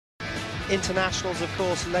internationals, of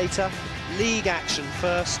course, later. League action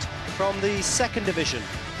first from the second division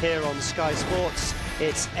here on Sky Sports.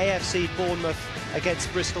 It's AFC Bournemouth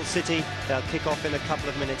against Bristol City. They'll kick off in a couple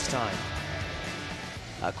of minutes' time.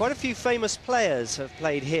 Quite a few famous players have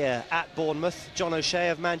played here at Bournemouth. John O'Shea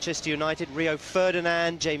of Manchester United, Rio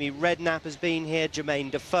Ferdinand, Jamie Redknapp has been here,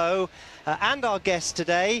 Jermaine Defoe, and our guest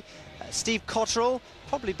today, Steve Cotterill,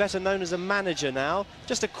 probably better known as a manager now.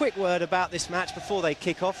 Just a quick word about this match before they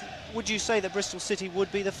kick off. Would you say that Bristol City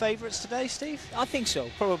would be the favourites today, Steve? I think so.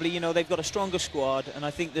 Probably, you know, they've got a stronger squad, and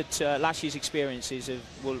I think that last year's experiences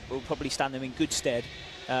will probably stand them in good stead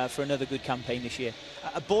for another good campaign this year.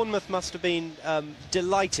 Bournemouth must have been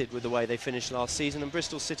delighted with the way they finished last season, and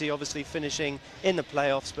Bristol City obviously finishing in the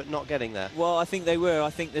playoffs but not getting there. Well, I think they were. I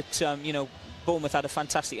think that, you know, Bournemouth had a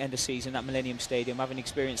fantastic end of season at Millennium Stadium. Having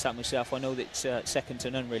experienced that myself, I know that it's second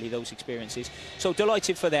to none, really, those experiences. So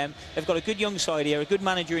delighted for them. They've got a good young side here, a good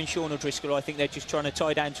manager in Sean O'Driscoll. I think they're just trying to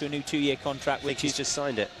tie down to a new 2-year contract, which he's just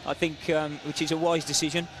signed it. I think, which is a wise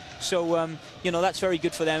decision. So, you know, that's very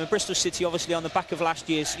good for them. And Bristol City, obviously, on the back of last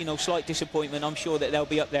year's, you know, slight disappointment, I'm sure that they'll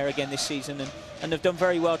be up there again this season. And they've done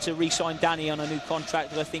very well to re-sign Danny on a new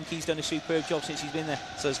contract, but I think he's done a superb job since he's been there.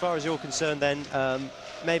 So as far as you're concerned, then,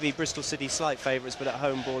 maybe Bristol City slight favourites, but at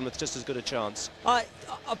home Bournemouth just as good a chance. I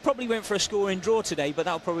probably went for a scoring draw today, but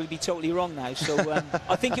that'll probably be totally wrong now. So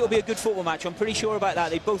I think it'll be a good football match. I'm pretty sure about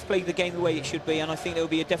that. They both played the game the way it should be, and I think it'll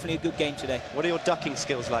be definitely a good game today. What are your ducking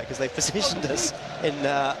skills like? Because they've positioned us in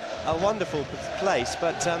a wonderful place,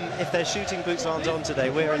 but if their shooting boots aren't on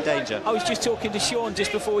today, we're in danger. I was just talking to Sean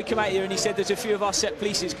just before we come out here, and he said there's a few of our set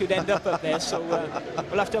pieces could end up there, so we'll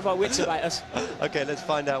have to have our wits about us. OK, let's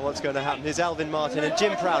find out what's going to happen. Here's Alvin Martin and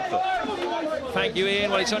Jim Proudfoot. Thank you,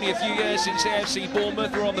 Ian. Well, it's only a few years since AFC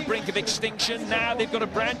Bournemouth were on the brink of extinction. Now they've got a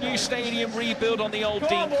brand new stadium rebuilt on the old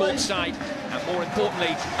Dean Court site, and more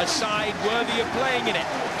importantly, a side worthy of playing in it.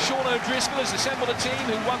 Sean O'Driscoll has assembled a team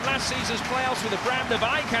who won last season's playoffs with a brand of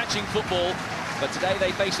eye-catching football. But today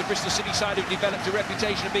they face a Bristol City side who've developed a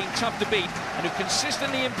reputation of being tough to beat and who've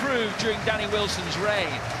consistently improved during Danny Wilson's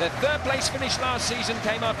reign. Their third-place finish last season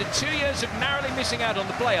came after 2 years of narrowly missing out on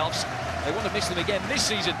the playoffs. They want to miss them again this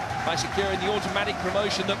season by securing the automatic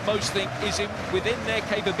promotion that most think is within their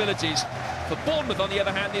capabilities. For Bournemouth, on the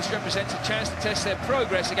other hand, this represents a chance to test their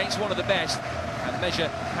progress against one of the best and measure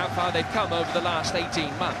how far they've come over the last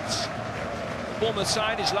 18 months. Bournemouth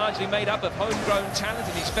side is largely made up of homegrown talent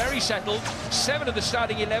and is very settled. 7 of the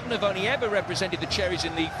starting 11 have only ever represented the Cherries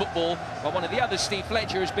in league football, while one of the others, Steve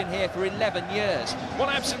Fletcher, has been here for 11 years. One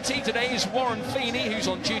absentee today is Warren Feeney, who's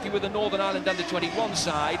on duty with the Northern Ireland under-21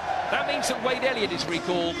 side. That means that Wade Elliott is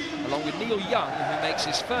recalled, along with Neil Young, who makes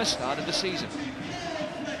his first start of the season.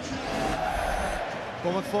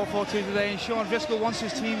 Bournemouth 4-4-2 today, and Sean Driscoll wants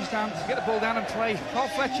his teams down to get the ball down and play. Carl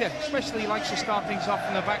Fletcher especially likes to start things off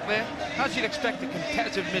from the back there. As you'd expect, a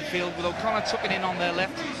competitive midfield with O'Connor tucking in on their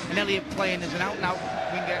left and Elliott playing as an out-and-out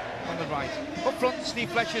winger on the right. Up front, Steve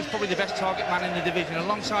Fletcher is probably the best target man in the division.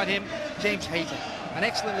 Alongside him, James Hayter, an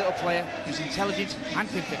excellent little player who's intelligent and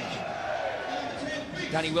can finish.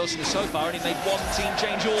 Danny Wilson has so far only made 1 team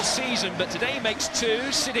change all season, but today he makes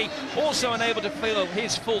 2. City also unable to fill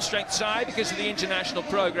his full-strength side because of the international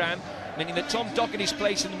programme, meaning that Tom Docherty's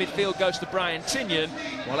place in the midfield goes to Brian Tinnion,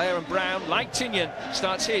 while Aaron Brown, like Tinnion,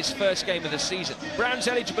 starts his first game of the season. Brown's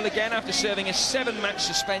eligible again after serving a 7-match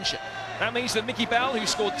suspension. That means that Mickey Bell, who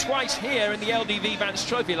scored twice here in the LDV Vance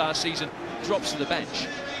Trophy last season, drops to the bench.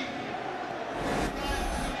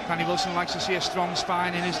 Danny Wilson likes to see a strong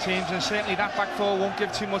spine in his teams, and certainly that back four won't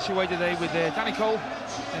give too much away today with Danny Cole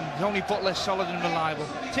and Tony Butler solid and reliable.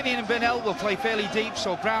 Tinnion and Burnell will play fairly deep,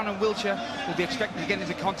 so Brown and Wiltshire will be expected to get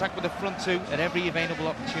into contact with the front two at every available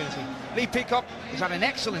opportunity. Lee Peacock has had an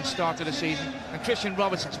excellent start to the season, and Christian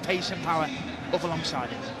Roberts has pace and power up alongside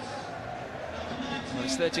him. Well,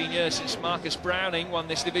 it's 13 years since Marcus Browning won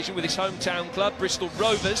this division with his hometown club, Bristol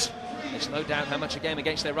Rovers. There's no doubt how much a game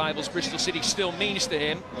against their rivals Bristol City still means to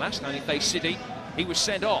him. Last time he faced City, he was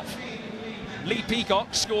sent off. Lee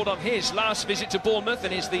Peacock scored on his last visit to Bournemouth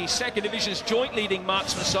and is the second division's joint leading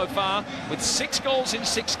marksman so far, with 6 goals in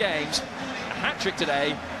 6 games. A hat-trick today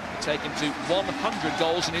would take him to 100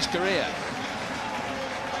 goals in his career.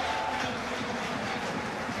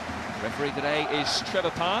 Referee today is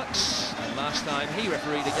Trevor Parks, and last time he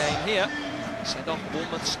refereed a game here, sent off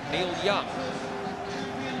Bournemouth's Neil Young.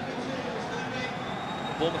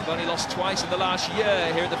 Bournemouth have only lost twice in the last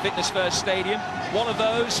year here at the Fitness First Stadium. One of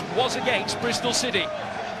those was against Bristol City.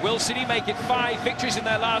 Will City make it 5 victories in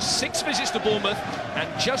their last 6 visits to Bournemouth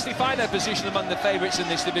and justify their position among the favourites in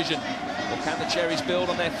this division? Or can the Cherries build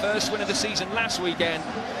on their first win of the season last weekend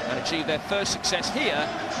and achieve their first success here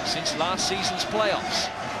since last season's playoffs?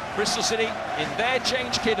 Bristol City, in their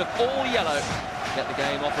change kit of all yellow, get the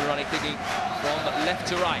game off and running, kicking from left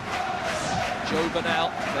to right. Joe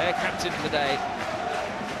Burnell, their captain for the day.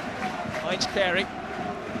 Finds Carey.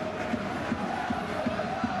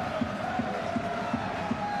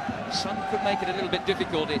 Sun could make it a little bit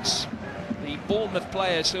difficult. It's the Bournemouth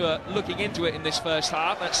players who are looking into it in this first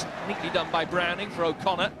half. That's neatly done by Browning for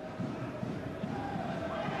O'Connor.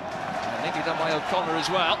 And neatly done by O'Connor as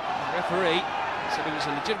well. The referee said it was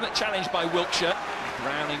a legitimate challenge by Wiltshire.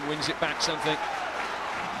 Browning wins it back, something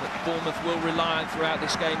that Bournemouth will rely on throughout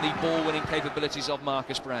this game, the ball-winning capabilities of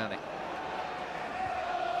Marcus Browning.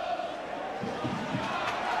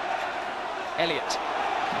 Elliott.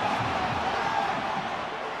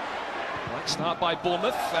 Right start by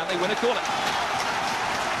Bournemouth, and they win a corner.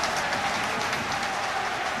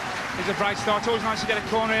 It's a bright start. It's always nice to get a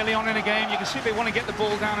corner early on in a game. You can see they want to get the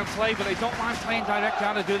ball down and play, but they don't mind playing direct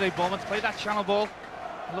down, do they, Bournemouth? Play that channel ball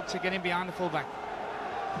and look to get in behind the fullback.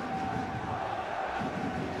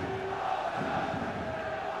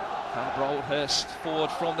 Broadhurst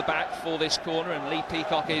forward from the back for this corner, and Lee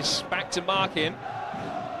Peacock is back to mark him.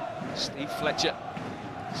 Steve Fletcher,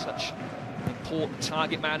 such an important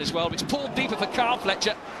target man as well, but it's pulled deeper for Carl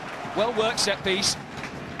Fletcher. Well worked set piece.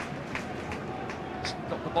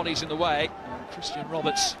 Got the bodies in the way, and Christian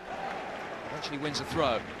Roberts eventually wins a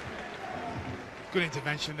throw. Good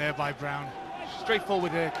intervention there by Brown.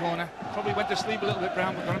 Straightforward corner. Probably went to sleep a little bit,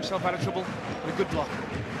 Brown, but got himself out of trouble with a good block.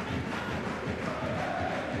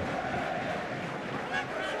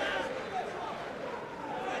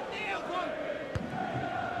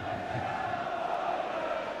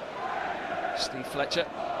 Steve Fletcher,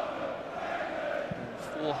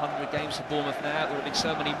 400 games for Bournemouth now. There would have been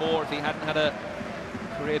so many more if he hadn't had a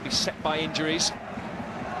career beset by injuries.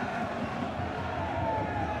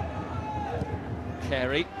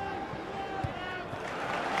 Carey.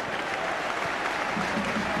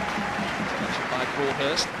 By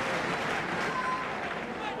Broadhurst.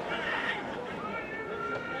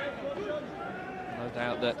 No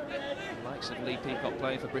doubt that the likes of Lee Peacock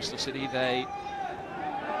playing for Bristol City, they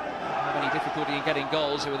have any difficulty in getting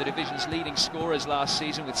goals. They were the division's leading scorers last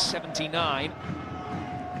season with 79.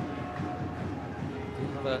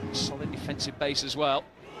 Another solid defensive base as well.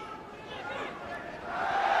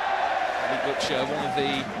 Wiltshire, one of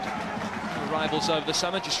the rivals over the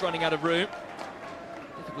summer, just running out of room.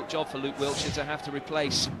 Difficult job for Luke Wiltshire to have to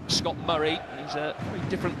replace Scott Murray. He's a very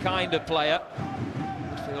different kind of player.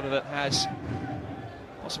 Midfielder that has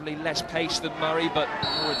possibly less pace than Murray, but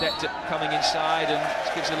more adept at coming inside,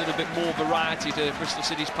 and gives a little bit more variety to Bristol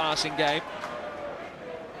City's passing game.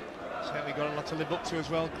 Certainly got a lot to live up to as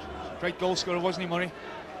well. Great goal scorer, wasn't he, Murray?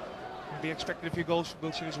 Maybe expected a few goals from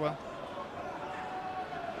Wiltshire as well.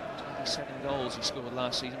 27 goals he scored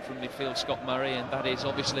last season from midfield, Scott Murray, and that is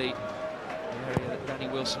obviously the area that Danny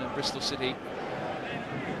Wilson and Bristol City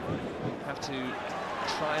have to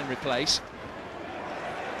try and replace.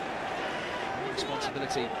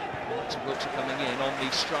 Responsibility to Wiltshire coming in on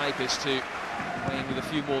the strikers to play in with a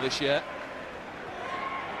few more this year.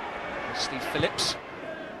 Steve Phillips.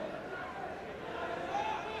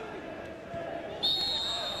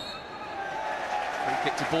 Free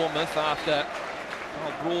kick to Bournemouth after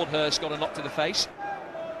Broadhurst got a knock to the face.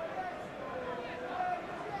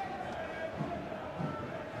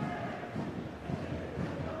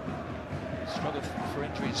 Struggled for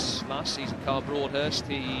injuries last season, Carl Broadhurst.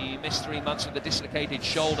 He missed 3 months with a dislocated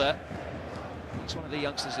shoulder. He's one of the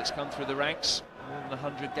youngsters that's come through the ranks. More than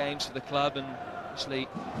 100 games for the club, and obviously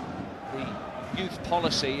the youth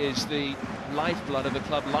policy is the lifeblood of a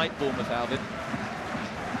club like Bournemouth, Alvin.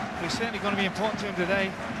 It's certainly going to be important to him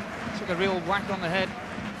today. Took a real whack on the head.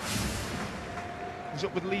 He's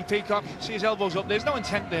up with Lee Peacock. See his elbows up. There's no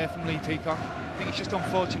intent there from Lee Peacock. I think it's just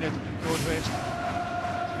unfortunate. Broadhurst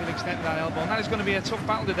will extend that elbow, and that is going to be a tough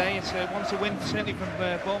battle today. It's one to win, certainly from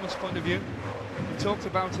Bournemouth's point of view. We talked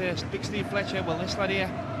about big Steve Fletcher. Well, this lad here,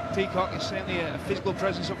 Peacock, is certainly a physical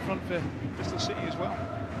presence up front for Bristol City as well.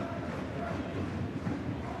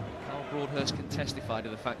 Carl Broadhurst can testify to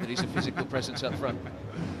the fact that he's a physical presence up front.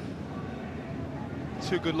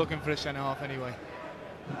 Too good looking for a centre-half anyway.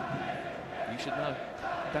 You should know.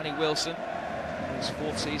 Danny Wilson, his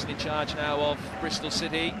 4th season in charge now of Bristol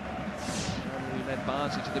City, who led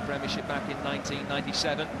Barnsley to the Premiership back in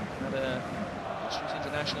 1997. Had a illustrious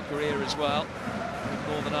international career as well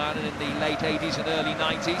in Northern Ireland in the late 80s and early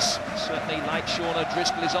 90s. Certainly, like Sean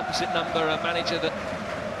O'Driscoll, his opposite number, a manager that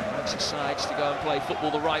likes his sides to go and play football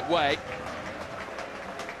the right way.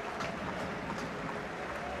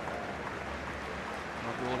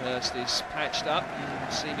 Broadhurst is patched up,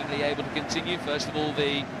 seemingly able to continue. First of all,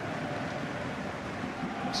 the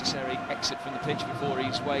necessary exit from the pitch before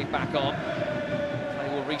he's way back on. Play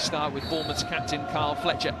will restart with Bournemouth's captain, Carl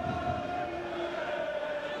Fletcher.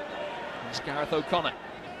 It's Gareth O'Connor.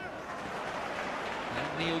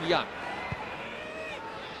 And Neil Young.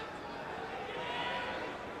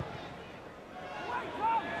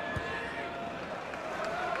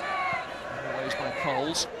 Those by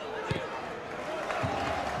Coles.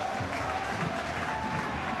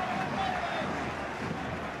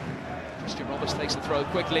 Roberts takes the throw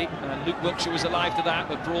quickly, and Luke Wiltshire was alive to that,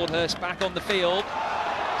 but Broadhurst back on the field.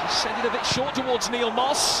 Just sent it a bit short towards Neil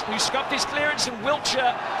Moss, who scuffed his clearance, and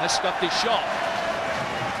Wiltshire has scuffed his shot.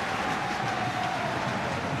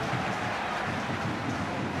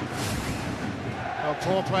 Oh,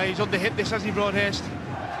 poor play, he's under-hit this, hasn't he, Broadhurst?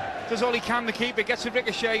 Does all he can to keep it, gets a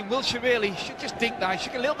ricochet. Wiltshire really should just dink that. He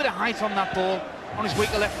should get a little bit of height on that ball, on his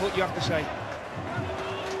weaker left foot, you have to say.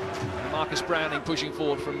 And Marcus Browning pushing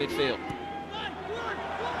forward from midfield.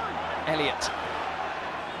 Elliott.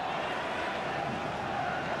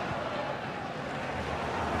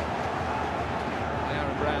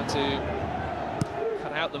 Aaron Brown to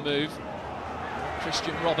cut out the move.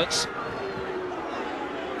 Christian Roberts.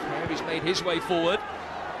 He's made his way forward.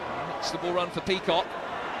 It's the ball run for Peacock.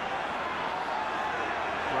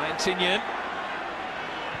 Brian Tinnion.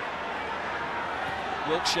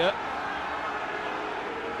 Wiltshire.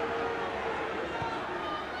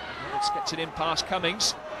 Roberts gets it in past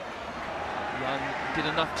Cummings. Young did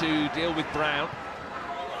enough to deal with Brown.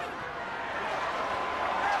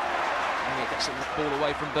 And he gets the ball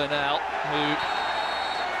away from Burnell, who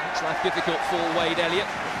makes life difficult for Wade Elliott.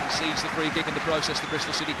 He sees the free kick in the process, the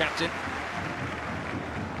Bristol City captain.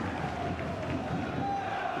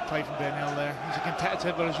 Good play from Burnell there. He's a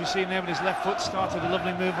competitor, but as we've seen there with his left foot, started a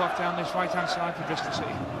lovely move off down this right-hand side for Bristol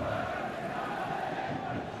City.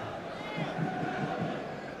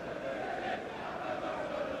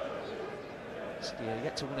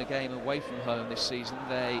 Yet to win a game away from home this season.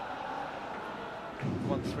 They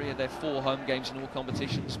won 3 of their 4 home games in all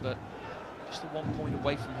competitions, but just a 1 point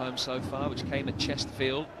away from home so far, which came at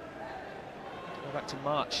Chesterfield. Go back to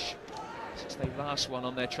March since they last won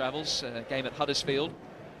on their travels, a game at Huddersfield.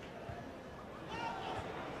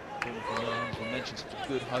 As we mentioned, such a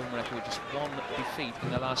good home record, just 1 defeat in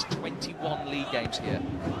the last 21 league games here.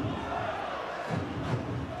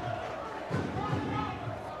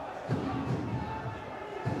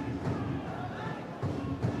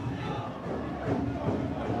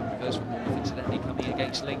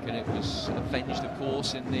 Against Lincoln, it was avenged, of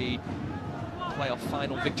course, in the playoff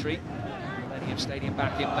final victory at Millennium Stadium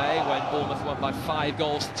back in May, when Bournemouth won by 5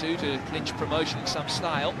 goals to 2 to clinch promotion in some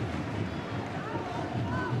style.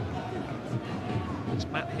 It's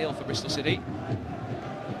Matt Hill for Bristol City.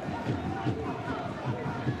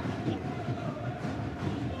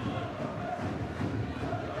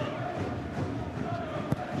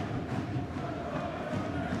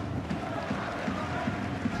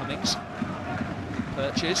 Cummings.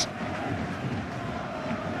 Purchase.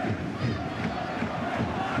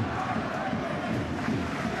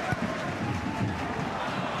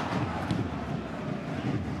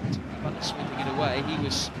 Sweeping it away. He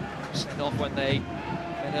was sent off when they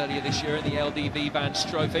met earlier this year in the LDV Vance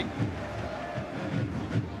Trophy.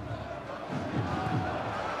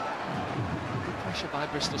 Good pressure by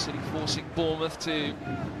Bristol City, forcing Bournemouth to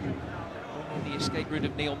on the escape route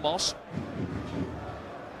of Neil Moss.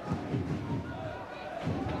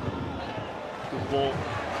 Ball.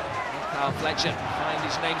 Carl Fletcher behind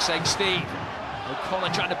his namesake Steve.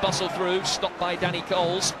 O'Connor trying to bustle through, stopped by Danny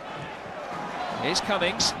Coles. Here's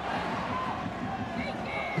Cummings.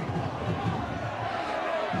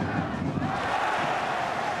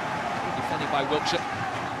 Defended by Wiltshire.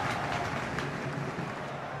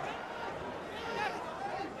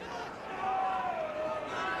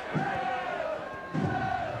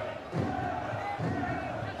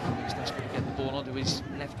 Cummings desperate to get the ball onto his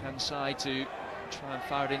left-hand side to try and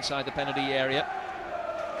fire it inside the penalty area.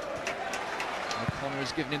 O'Connor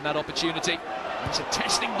has given him that opportunity. It's a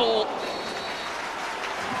testing ball.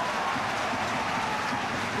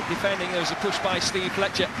 Good defending. There was a push by Steve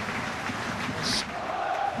Fletcher.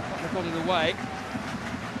 They got it away.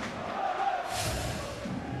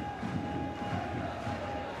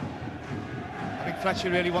 I think Fletcher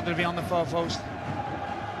really wanted to be on the far post,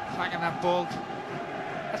 flanking that ball.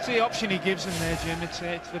 That's the option he gives him there, Jim. It's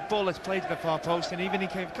the ball that's played to the far post, and even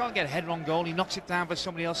if he can't get a head-on goal, he knocks it down for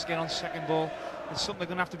somebody else to get on second ball. It's something they're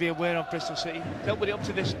going to have to be aware of, Bristol City. Dealt with it up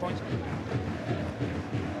to this point.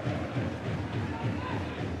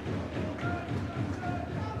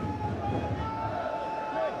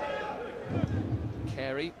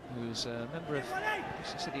 was a member of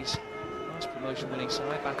Bristol City's last promotion-winning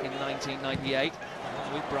side back in 1998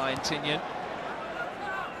 with Brian Tinnion.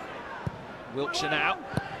 Wiltshire now.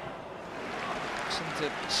 Seemed to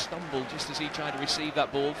stumble just as he tried to receive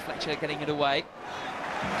that ball. Fletcher getting it away.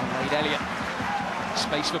 And Wade Elliott.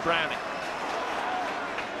 Space for Browning.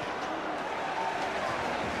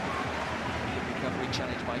 Good recovery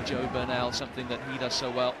challenge by Joe Burnell, something that he does so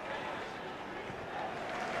well.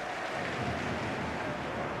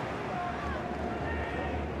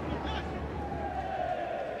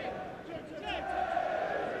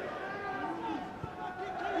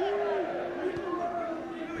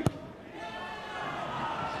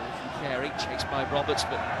 Chased by Roberts,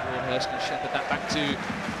 but Broadhurst can shepherd that back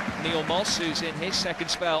to Neil Moss, who's in his second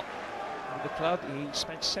spell with the club. He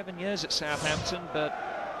spent 7 years at Southampton, but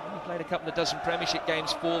only played a couple of dozen Premiership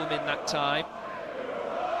games for them in that time.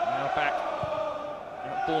 Now back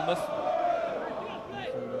at Bournemouth,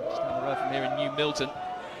 just down the road from here in New Milton.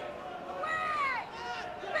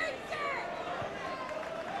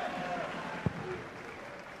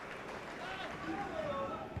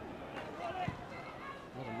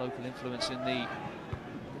 Local influence in the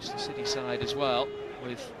Bristol City side as well,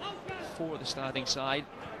 with 4 of the starting side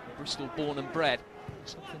Bristol born and bred,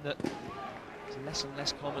 something that is less and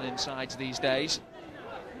less common in sides these days.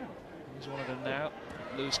 Here's one of them now,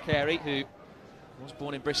 Lewis Carey, who was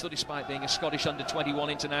born in Bristol despite being a Scottish under-21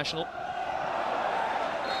 international. That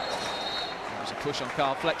was a push on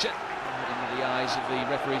Carl Fletcher, into the eyes of the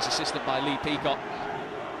referee's assistant by Lee Peacock.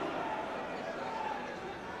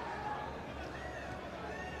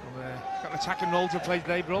 Got an attacking role to play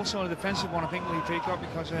today, but also a defensive one, I think, Lee Peacock,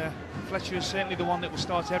 because Fletcher is certainly the one that will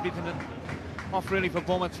start everything off really for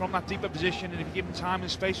Bournemouth from that deeper position, and if you give him time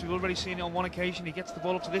and space, we've already seen it on one occasion, he gets the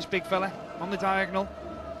ball up to this big fella on the diagonal,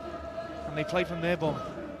 and they play from there, Bournemouth.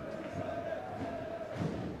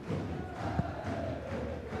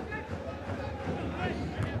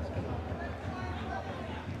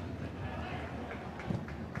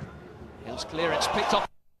 Hill's clearance picked off.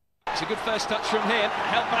 It's a good first touch from him,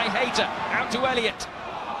 helped by Hayter, out to Elliott.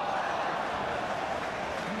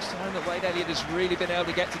 First time that Wade Elliott has really been able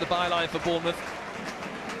to get to the byline for Bournemouth.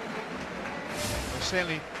 Well,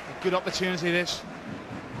 certainly a good opportunity this.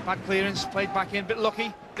 Bad clearance, played back in, bit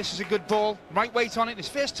lucky. This is a good ball, right weight on it. His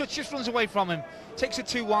first touch just runs away from him, takes it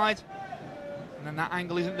too wide, and then that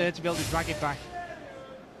angle isn't there to be able to drag it back.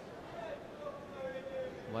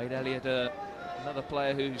 Wade Elliott, another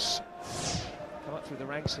player who's come up through the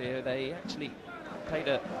ranks here. They actually paid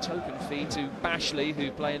a token fee to Bashley, who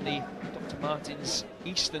play in the Dr. Martins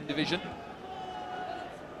Eastern Division.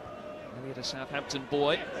 Elliott, a Southampton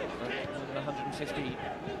boy, more than 150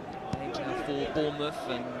 games now for Bournemouth,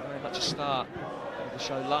 and very much a star of the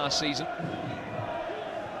show last season.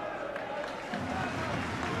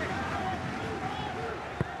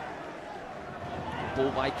 Ball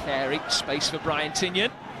by Carey, space for Brian Tinnion.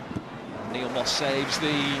 Neil Moss saves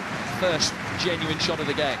the first genuine shot of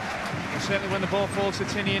the game. And certainly when the ball falls to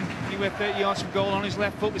Tinnion, anywhere 30 yards from goal on his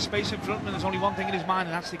left foot with space in front of him, there's only one thing in his mind,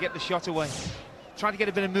 and that's to get the shot away. Trying to get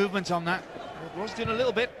a bit of movement on that. He was doing a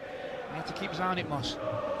little bit. He had to keep his eye on it, Moss.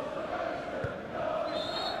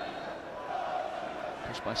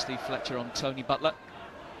 Pushed by Steve Fletcher on Tony Butler.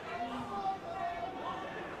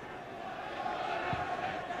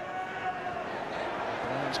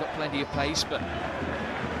 He's got plenty of pace, but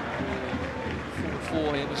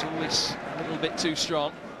 4-4 here was always a little bit too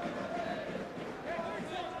strong.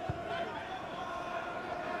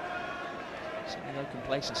 Certainly no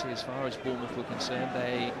complacency as far as Bournemouth were concerned.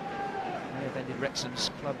 They may have ended Wrexham's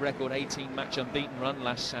club record 18-match unbeaten run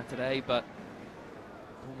last Saturday, but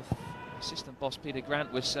Bournemouth assistant boss Peter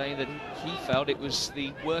Grant was saying that he felt it was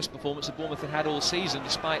the worst performance that Bournemouth had all season,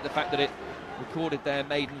 despite the fact that it recorded their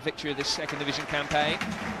maiden victory of this second division campaign.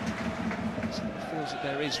 So he feels that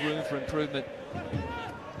there is room for improvement.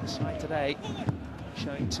 The side today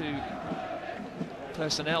showing 2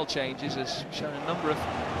 personnel changes, has shown a number of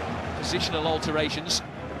positional alterations.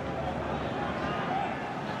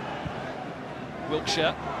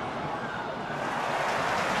 Wiltshire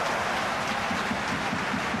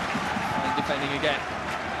fine defending again.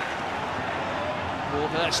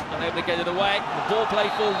 Broadhurst unable to get it away. The ball play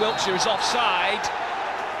for Wiltshire is offside.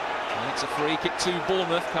 And it's a free kick to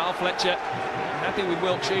Bournemouth. Carl Fletcher happy with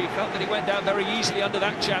Wiltshire. He felt that he went down very easily under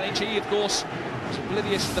that challenge. He, of course, was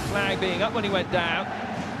oblivious to the flag being up when he went down.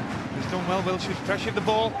 He's done well, Wiltshire. Pressured the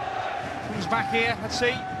ball. Comes back here. Let's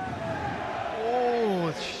see. Oh,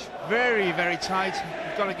 it's very, very tight.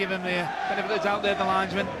 You've got to give him the benefit of the doubt there, the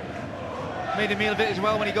linesman. Made a meal of it as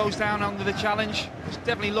well when he goes down under the challenge. He's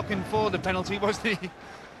definitely looking for the penalty, wasn't he?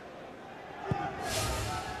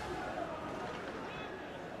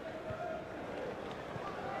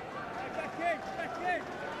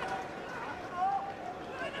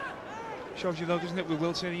 Shows you though, doesn't it, with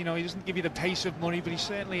Wilson? You know, he doesn't give you the pace of Murray, but he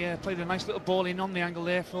certainly played a nice little ball in on the angle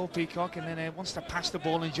there for Peacock, and then wants to pass the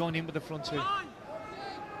ball and join in with the front two.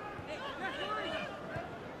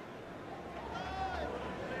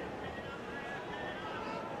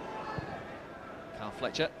 Carl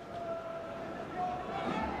Fletcher.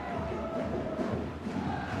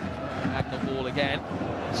 Diagonal ball again.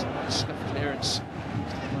 Nice clearance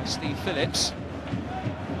by Steve Phillips.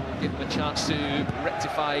 Give him a chance to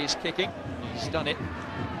rectify his kicking. He's done it.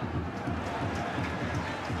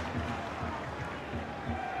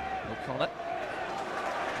 O'Connor.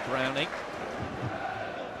 Browning.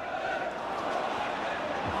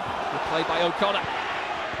 Good play by O'Connor.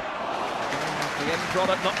 The end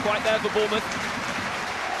product not quite there for Bournemouth.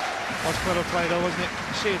 Was clever play though, wasn't it?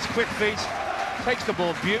 You see, it's quick feet. Takes the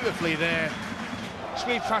ball beautifully there.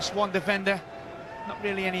 Sweep past one defender. Not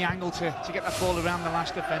really any angle to get that ball around the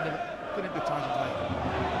last defender, but good time to play.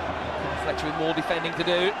 Fletcher with more defending to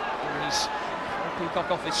do. He's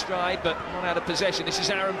Peacock off his stride, but not out of possession. This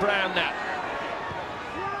is Aaron Brown now.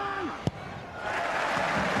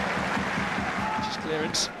 Just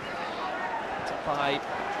clearance. Up by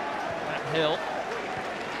Matt Hill.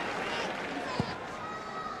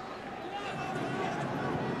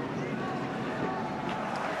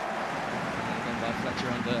 Fletcher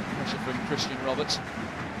under pressure from Christian Roberts.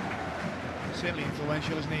 Certainly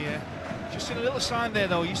influential, isn't he? Just seen a little sign there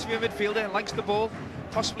though. Used to be a midfielder, likes the ball,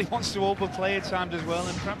 possibly wants to overplay at times as well,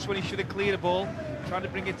 and perhaps when he should have cleared the ball, tried to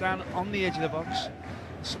bring it down on the edge of the box.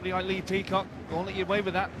 Somebody like Lee Peacock won't let you away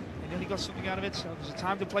with that. He nearly got something out of it, so there's a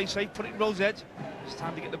time to play safe, put it in Rose edge. It's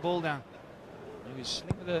time to get the ball down. He was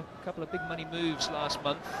linked with a couple of big money moves last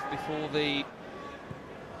month before the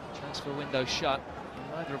transfer window shut,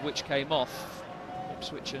 neither of which came off.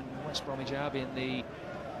 Ipswich and West Bromwich Albion, the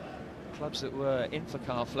clubs that were in for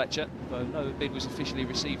Carl Fletcher, though no bid was officially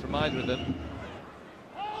received from either of them.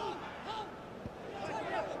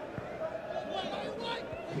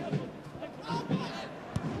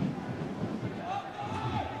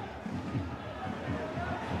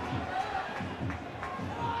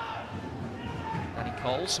 Danny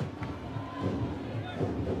Coles,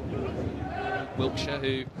 Wiltshire,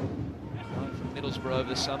 who arrived from Middlesbrough over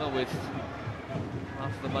the summer with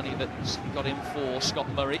half the money that's got him for Scott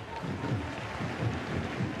Murray.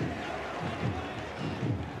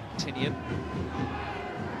 Tinian.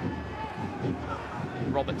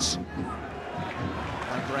 Roberts. And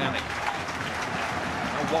Browning.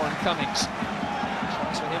 And Warren Cummings.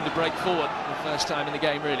 Chance for him to break forward for the first time in the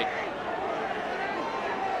game, really.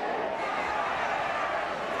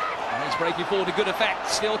 And he's breaking forward to good effect.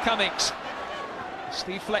 Still Cummings.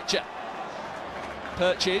 Steve Fletcher.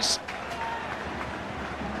 Perches.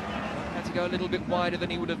 Go a little bit wider than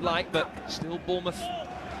he would have liked, but still Bournemouth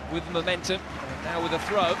with momentum, and now with a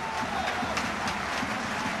throw.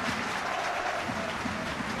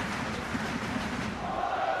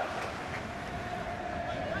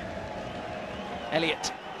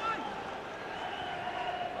 Elliott.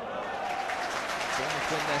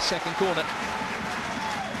 Bournemouth win their second corner.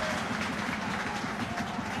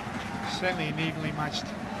 Certainly an evenly matched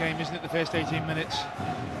game, isn't it, the first 18 minutes?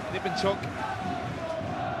 Nip and tuck.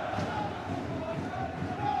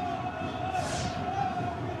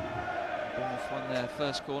 Their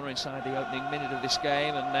first corner inside the opening minute of this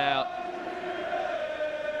game, and now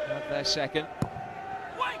have their second.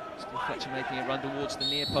 Still Fletcher making a run towards the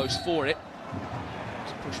near post for it.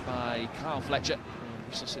 It's pushed by Carl Fletcher. And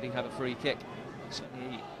Bristol City have a free kick.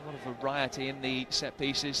 Certainly a lot of variety in the set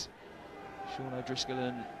pieces. Sean O'Driscoll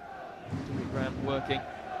and David Grant working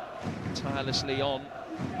tirelessly on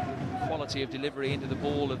the quality of delivery into the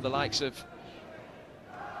ball of the likes of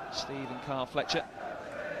Steve and Carl Fletcher.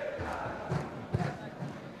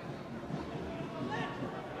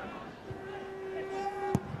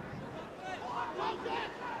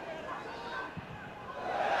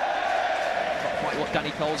 What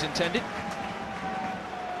Danny Coles intended.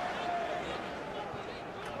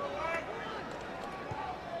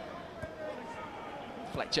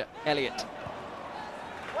 Fletcher, Elliott.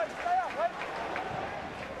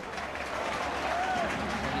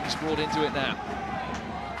 And he's brought into it now.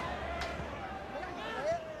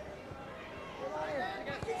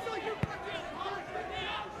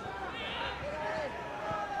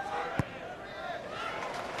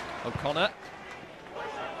 O'Connor.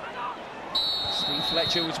 Steve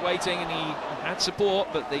Fletcher was waiting and he had support,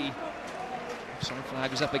 but the offside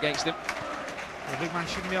flag was up against him. The big man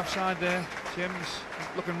shouldn't be offside there. Jim's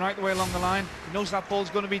looking right the way along the line. He knows that ball's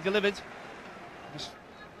going to be delivered.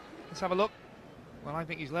 Let's have a look. Well, I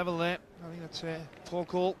think he's level there. I think that's a poor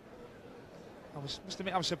call. must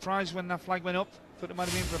admit, I was surprised when that flag went up. Thought it might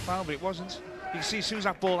have been for a foul, but it wasn't. You can see as soon as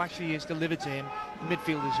that ball actually is delivered to him, the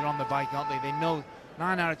midfielders are on the bike, aren't they? They know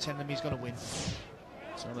 9 out of 10 of them he's going to win.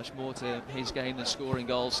 So much more to his game than scoring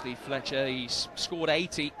goals. Steve Fletcher, he's scored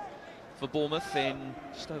 80 for Bournemouth in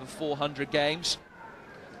just over 400 games.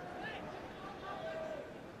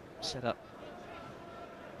 Set up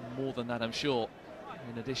more than that, I'm sure,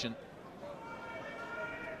 in addition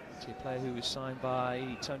to a player who was signed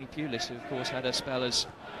by Tony Pulis, who of course had a spell as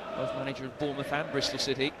both manager of Bournemouth and Bristol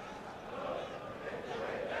City.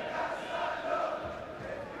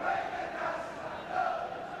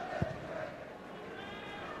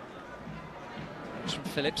 It's from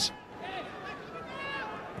Phillips.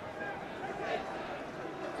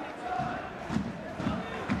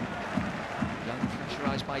 Young,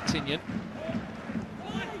 pressurised by Tinian.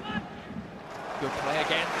 Good play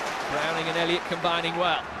again. Browning and Elliott combining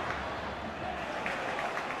well.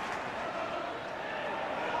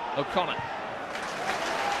 O'Connor.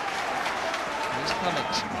 Here's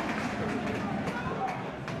Cummings.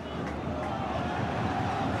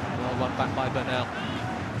 Well, one back by Burnell.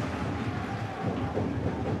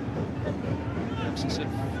 Absence of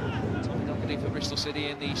Tommy Doherty for Bristol City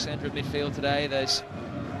in the centre of midfield today. There's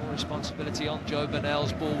more responsibility on Joe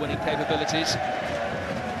Burnell's ball-winning capabilities.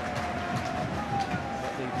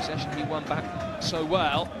 But the possession he won back so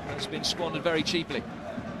well has been squandered very cheaply.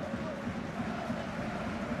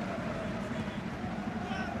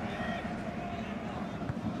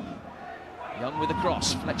 Young with the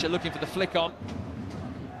cross, Fletcher looking for the flick on.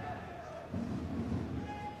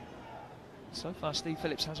 So far, Steve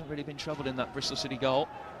Phillips hasn't really been troubled in that Bristol City goal.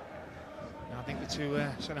 I think the two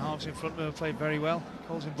centre-halves in front of him have played very well.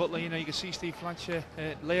 Coles and Butler, you know, you can see Steve Fletcher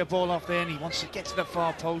lay a ball off there, and he wants to get to the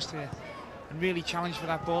far post here and really challenge for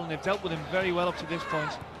that ball, and they've dealt with him very well up to this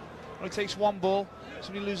point. Well, it takes one ball,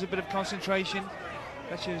 somebody loses a bit of concentration.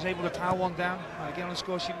 Fletcher is able to power one down, get on the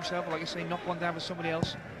score sheet himself, or like I say, knock one down for somebody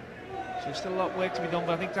else. So there's still a lot of work to be done,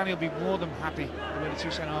 but I think Danny will be more than happy the way the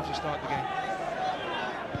two centre-halves will start the game.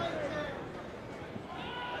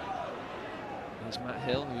 There's Matt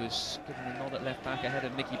Hill, who is given the nod at left back ahead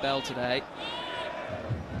of Mickey Bell today.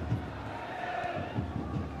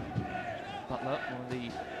 Butler, one of the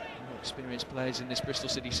more experienced players in this Bristol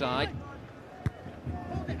City side.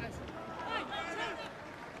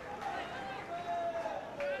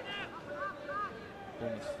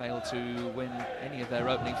 Bournemouth failed to win any of their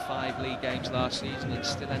opening 5 league games last season and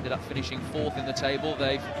still ended up finishing 4th in the table.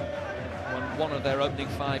 They've won 1 of their opening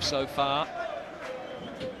 5 so far.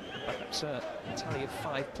 But that's a tally of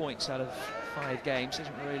 5 points out of 5 games.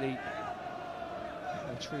 Isn't really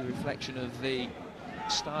a true reflection of the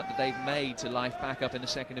start that they've made to life back up in the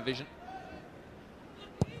 2nd division.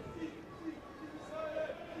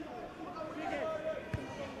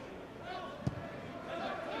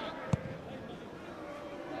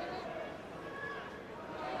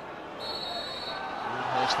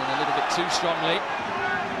 A little bit too strongly.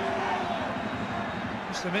 I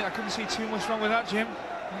must admit, I couldn't see too much wrong with that, Jim.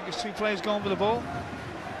 I think there's 2 players going for the ball.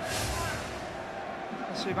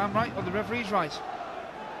 Let's see if I'm right or the referee's right.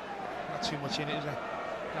 Not too much in it, is there?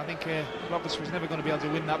 I think Roberts was never going to be able to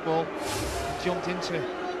win that ball. He jumped into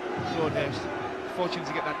Broadhurst. Fortunate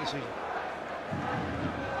to get that decision.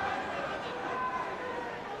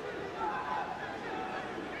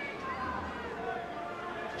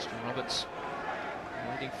 Justin Roberts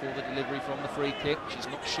waiting for the delivery from the free kick. She's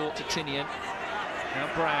not short to Tinian. Now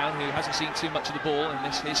Brown, who hasn't seen too much of the ball in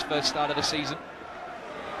this his first start of the season.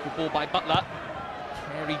 Good ball by Butler.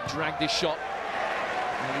 Carey dragged his shot.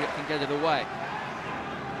 Elliott can get it away.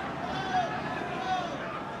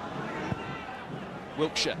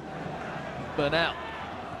 Wiltshire. Burnell.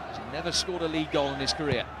 He's never scored a league goal in his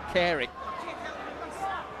career. Carey.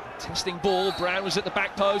 Testing ball. Brown was at the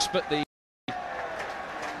back post, but the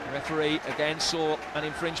referee again saw an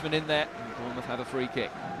infringement in there, and Bournemouth have a free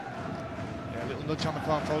kick. Yeah, a little nudge on the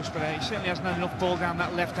far post, but he certainly hasn't had enough ball down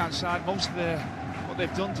that left-hand side. Most of what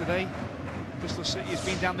they've done today, Bristol City, has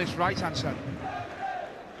been down this right-hand side.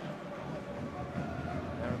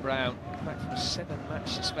 Aaron Brown, back from a 7-match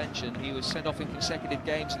suspension. He was sent off in consecutive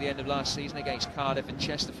games at the end of last season against Cardiff and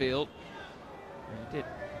Chesterfield. And he did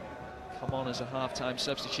come on as a half-time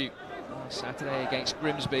substitute last Saturday against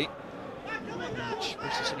Grimsby, which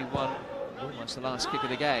Bristol City won almost the last kick of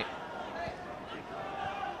the game.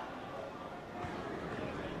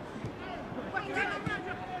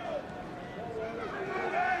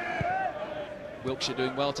 Wiltshire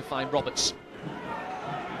doing well to find Roberts.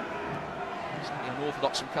 Something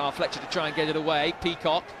unorthodox from Carl Fletcher to try and get it away.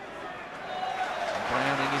 Peacock. And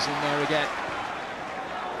Browning is in there again.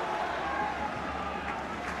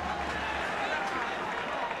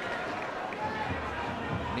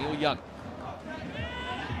 Young.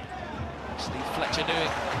 Steve Fletcher doing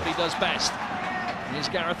what he does best. Here's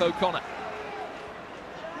Gareth O'Connor.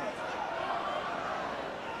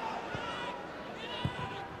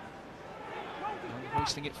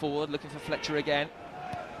 Hoisting it forward, looking for Fletcher again.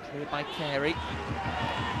 Cleared by Carey.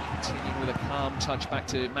 Continuing with a calm touch back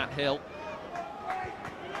to Matt Hill.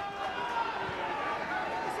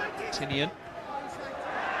 Tinian.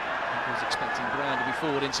 He was expecting Brown to be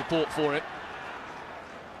forward in support for it.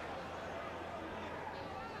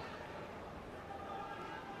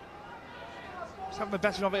 Just having the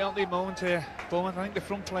better of it at the moment here, Bournemouth. I think the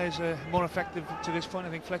front players are more effective to this point. I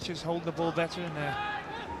think Fletcher's holding the ball better, and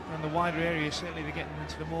in the wider areas, certainly they're getting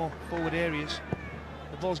into the more forward areas.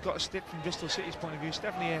 The ball's got to stick from Bristol City's point of view. It's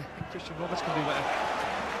definitely, I think Christian Roberts can do better.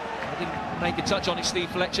 I didn't make a touch on it, Steve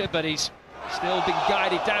Fletcher, but he's still been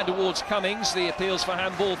guided down towards Cummings. The appeals for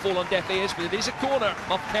handball fall on deaf ears, but it is a corner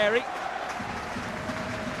off Carey.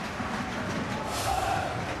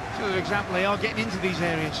 So, for example, they are getting into these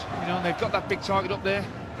areas, you know, and they've got that big target up there.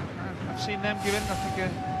 I've seen them given, I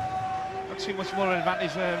think, not too much more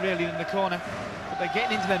advantage really in the corner. But they're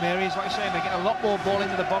getting into them areas, like I say, they're getting a lot more ball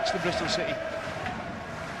into the box than Bristol City.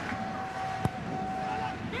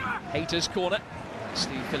 Hayter's corner.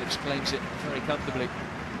 Steve Phillips claims it very comfortably.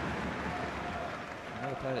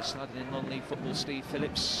 Another player that started in non-league football, Steve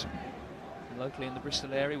Phillips, locally in the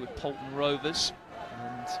Bristol area with Polton Rovers,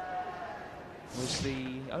 and was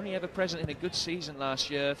the only ever present in a good season last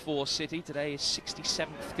year for City. Today is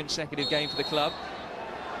 67th consecutive game for the club.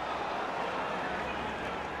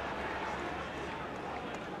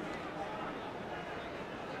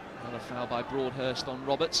 Another foul by Broadhurst on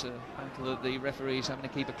Roberts, a battle that the referee's having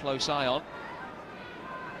to keep a close eye on.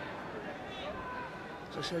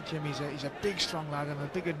 As I said, Jim, he's a big, strong lad. I'm a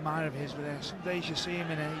big admirer of his, but some days you see him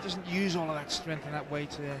and he doesn't use all of that strength and that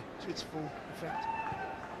weight to its full effect.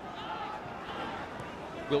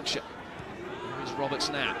 Wiltshire. Here's Roberts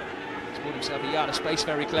now. He's bought himself a yard of space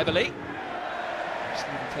very cleverly.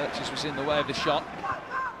 Stephen Purchase was in the way of the shot.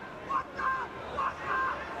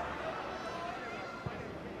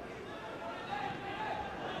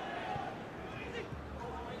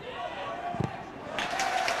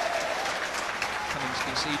 Cummings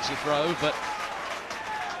concedes a throw, but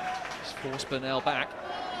just forced Burnell back.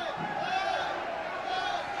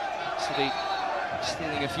 City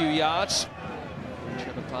stealing a few yards.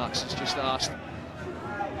 Trevor Parks has just asked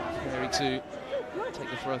Carey to take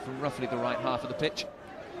the throw from roughly the right half of the pitch.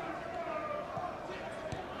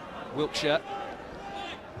 Wiltshire.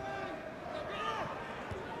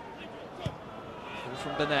 Ball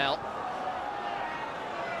from Burnell.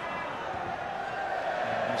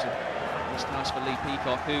 This pass for Lee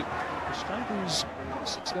Peacock, who struggles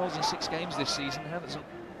 6 goals in 6 games this season, hasn't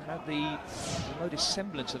had the remotest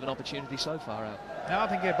semblance of an opportunity so far out. No, I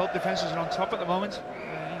think both defences are on top at the moment.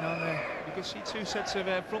 You know, you can see 2 sets of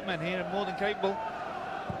front men here are more than capable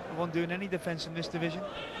of undoing any defence in this division.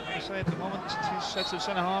 Like I say, at the moment, it's 2 sets of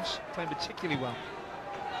centre halves playing particularly well.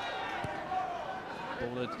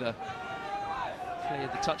 Ball had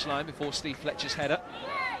cleared the touchline before Steve Fletcher's header.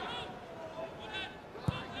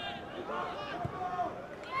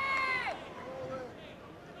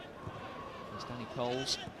 There's Danny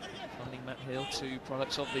Coles finding Matt Hill, 2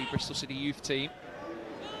 products of the Bristol City youth team.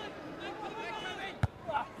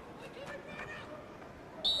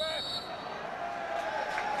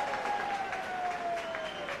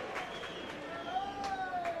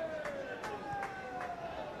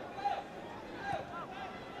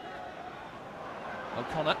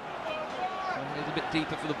 O'Connor going a little bit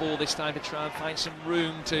deeper for the ball this time to try and find some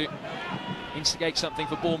room to instigate something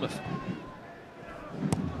for Bournemouth.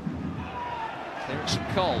 Clearance from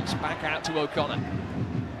Coles, back out to O'Connor.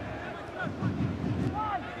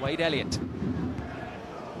 Wade Elliott.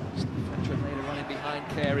 Steve Fletcher made a run in behind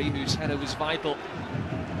Carey, whose header was vital.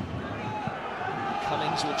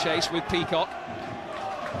 Cummings will chase with Peacock.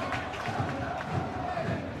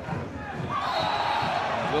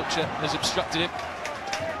 Wiltshire has obstructed him.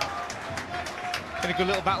 Been a good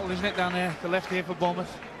little battle, isn't it, down there, the left here for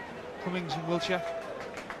Bournemouth. Cummings and Wiltshire.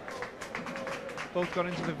 Both got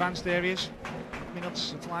into the advanced areas. May not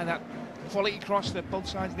supply that quality cross that both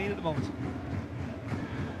sides need at the moment.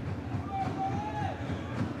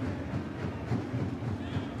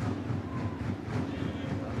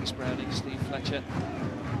 Marcus Browning, Steve Fletcher.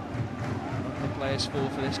 One of the players for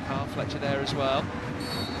this. Carl Fletcher there as well.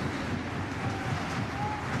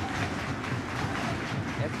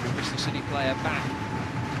 Every Bristol City player back.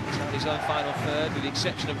 He's on his own final third, with the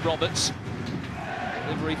exception of Roberts.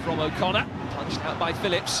 Delivery from O'Connor, punched out by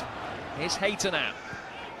Phillips. Here's Hayter now.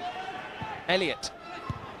 Elliott.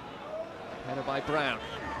 Header by Brown.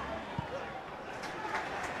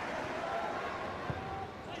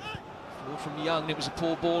 Ball from Young, it was a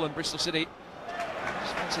poor ball, and Bristol City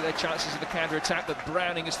just fancy their chances of a counter-attack, but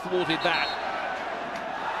Browning has thwarted that.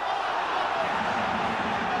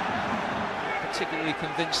 Particularly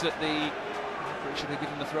convinced that the referee should have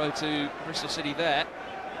given the throw to Bristol City there.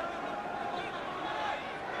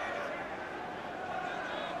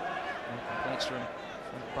 No complaints from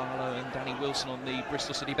Barlow and Danny Wilson on the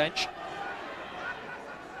Bristol City bench.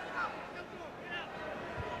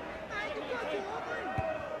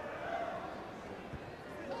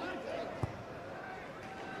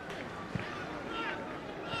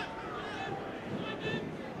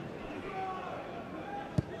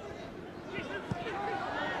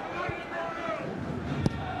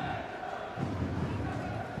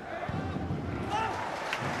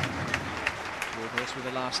 With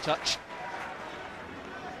the last touch.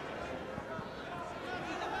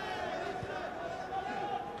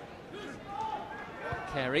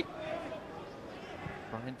 Carey.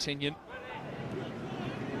 Brian Tinnion.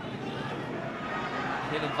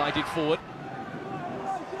 Hill invited forward.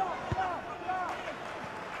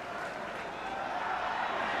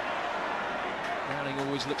 Browning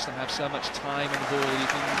always looks to have so much time on the ball. You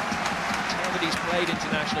can tell that he's played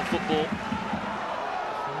international football.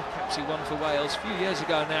 He won for Wales a few years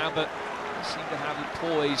ago now, but he seemed to have the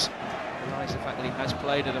poise, realise the fact that he has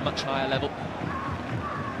played at a much higher level.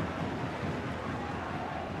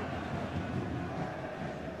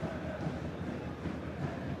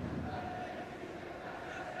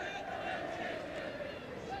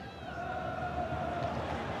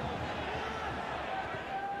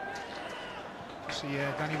 See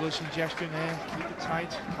Danny Wilson gesturing there, keep it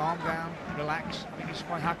tight, calm down, relax. I think he's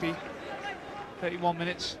quite happy. 31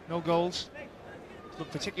 minutes, no goals. Look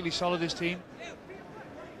particularly solid, this team.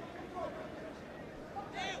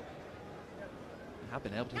 Have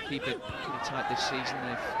been able to keep it pretty tight this season.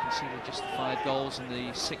 They've conceded just 5 goals in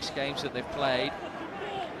the 6 games that they've played.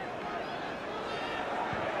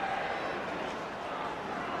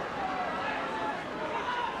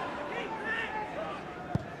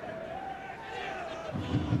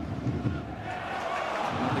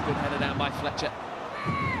 Another good header down by Fletcher.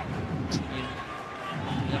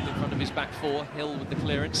 Up in front of his back four, Hill with the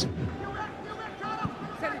clearance.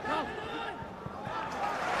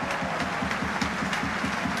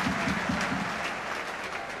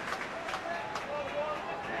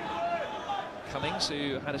 Cummings,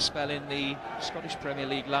 who had a spell in the Scottish Premier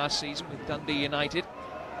League last season with Dundee United.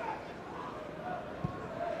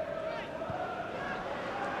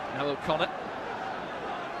 Now O'Connor.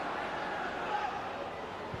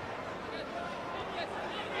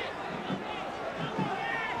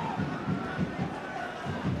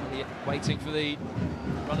 Waiting for the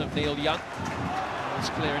run of Neil Young. His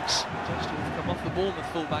clearance just to have come off the Bournemouth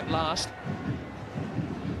fullback last.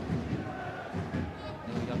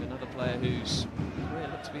 Neil Young, another player whose career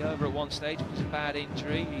looked to be over at one stage. It was a bad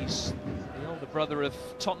injury. He's the older brother of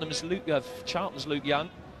Charlton's Luke Young.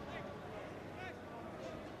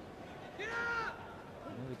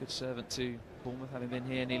 Another good servant to Bournemouth, having been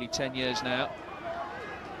here nearly 10 years now.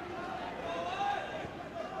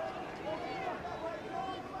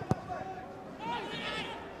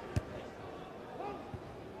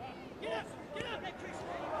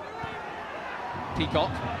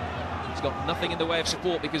 Peacock. He's got nothing in the way of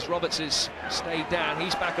support because Roberts has stayed down.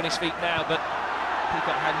 He's back on his feet now, but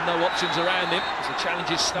Peacock had no options around him as the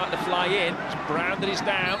challenges start to fly in. It's Brown that is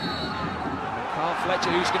down. And Carl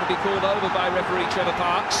Fletcher, who's going to be called over by referee Trevor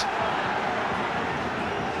Parks.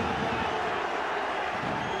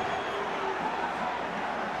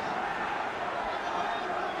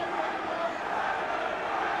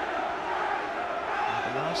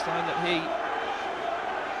 And the last time that he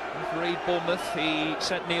refereed Bournemouth, he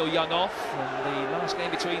sent Neil Young off, and the last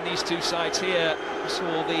game between these two sides here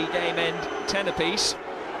saw the game end 10 apiece.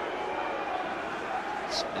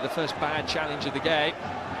 Certainly the first bad challenge of the game.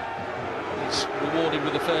 He's rewarded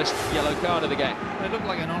with the first yellow card of the game. It looked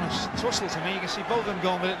like an honest tussle to me. You can see both of them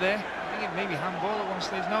going with it there. I think it maybe handball at one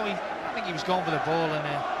stage. No, I think he was going for the ball, and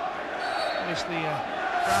obviously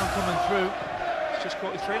Brown coming through. It's just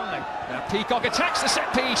caught his trail now. Now Peacock attacks the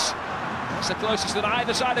set piece. That's the closest that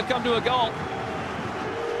either side have come to a goal.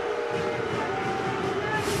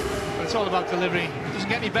 But it's all about delivery. It doesn't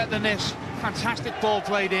get any better than this. Fantastic ball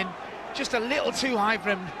played in. Just a little too high for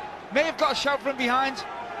him. May have got a shout from behind.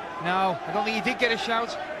 No, I don't think he did get a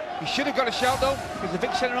shout. He should have got a shout though, because the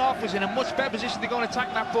big centre-half was in a much better position to go and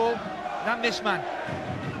attack that ball than this man.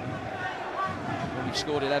 When you've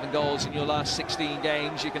scored 11 goals in your last 16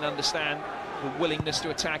 games, you can understand the willingness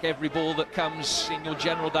to attack every ball that comes in your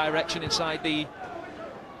general direction inside the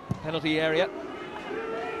penalty area.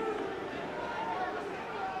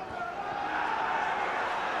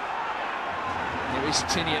 is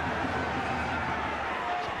Tinian.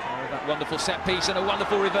 That wonderful set piece and a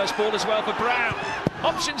wonderful reverse ball as well for Brown.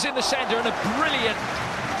 Options in the centre and a brilliant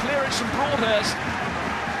clearance from Broadhurst.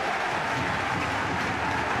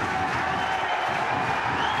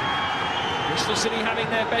 Bristol City having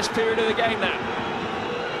their best period of the game now.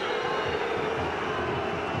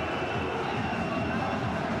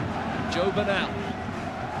 Joe Burnell.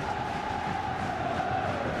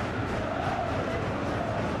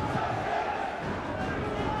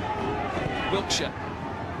 Wiltshire.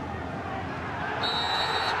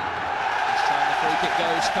 This time the free kick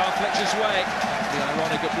goes Carl Fletcher's way. The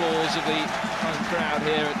ironic applause of the home crowd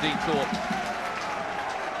here at Dean Court.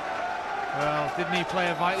 Well, didn't he play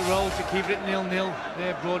a vital role to keep it 0-0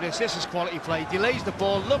 there, Broadhurst? This is quality play. Delays the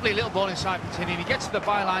ball, lovely little ball inside for Tinian. He gets to the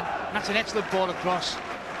byline, and that's an excellent ball across.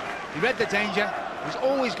 He read the danger. He's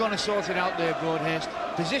always going to sort it out there, Broadhurst.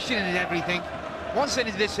 Positioning is everything. Once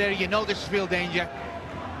into this area, you know this is real danger.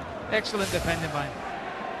 Excellent defending by him.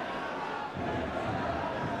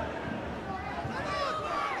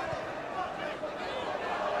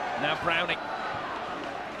 Now Browning.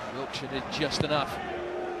 Wiltshire did just enough.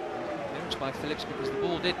 Clearance by Phillips because the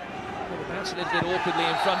ball did bounce a little bit awkwardly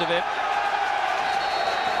in front of him.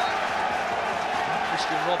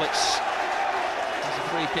 Christian Roberts has a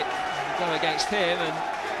free kick to go against him, and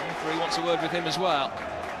the referee wants a word with him as well.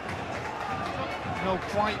 No,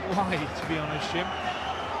 quite why, to be honest, Jim.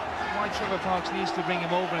 Why Trevor Parks needs to bring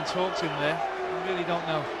him over and talk to him there, I really don't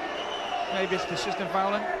know. Maybe it's persistent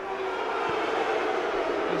fouling.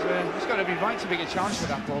 He's got every right to make a challenge for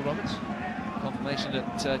that ball, Roberts. Confirmation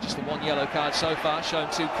that just the one yellow card so far shown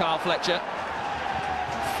to Carl Fletcher.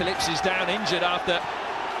 Phillips is down injured after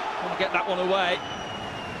trying to get that one away.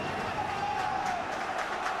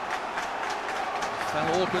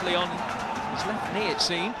 Fell awkwardly on his left knee, it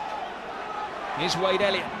seemed. Here's Wade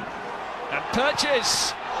Elliott. And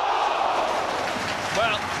Purchase!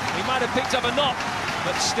 Well, he might have picked up a knock,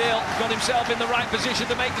 but still got himself in the right position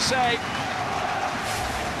to make the save.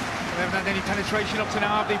 They haven't had any penetration up to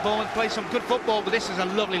now, have they? Bournemouth play some good football, but this is a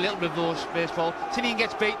lovely little reverse baseball. Tinian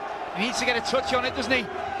gets beat. He needs to get a touch on it, doesn't he?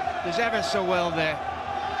 Does ever so well there.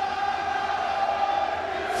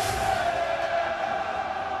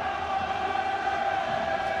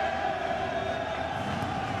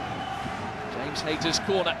 James Hayter's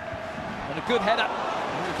corner. And a good header,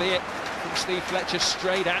 albeit from Steve Fletcher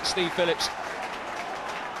straight at Steve Phillips.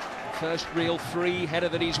 The first real free header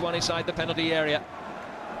that he's won inside the penalty area.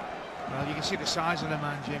 Well, you can see the size of the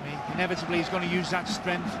man, Jimmy. Inevitably, he's going to use that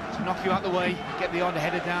strength to knock you out the way, get the odd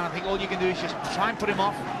header down. I think all you can do is just try and put him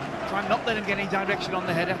off, try and not let him get any direction on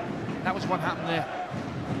the header. That was what happened there.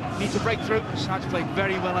 Needs to break through. Sarge played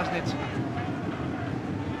very well, hasn't it?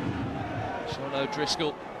 Sean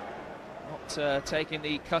O'Driscoll not taking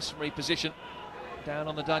the customary position down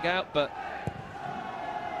on the dugout, but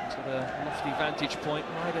he's got a lofty vantage point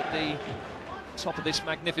right at the top of this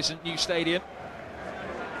magnificent new stadium.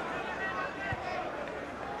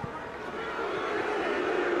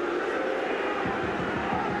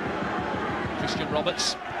 Christian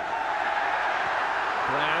Roberts.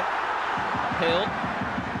 Brown. Hill.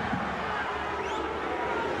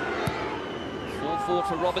 4-4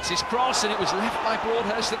 for Roberts' cross, and it was left by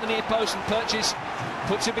Broadhurst at the near post, and Purchase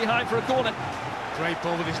puts it behind for a corner. Great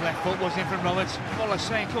ball with his left foot, wasn't it, from Roberts? All I'm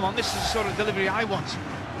saying, come on, this is the sort of delivery I want.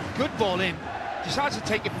 Good ball in. Decides to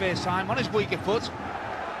take it first time on his weaker foot.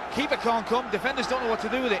 Keeper can't come. Defenders don't know what to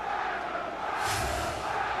do with it.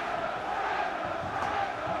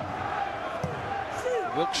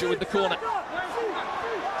 Wiltshire with the corner.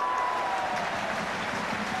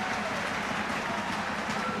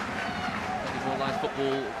 More live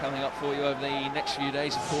football coming up for you over the next few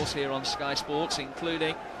days, of course, here on Sky Sports,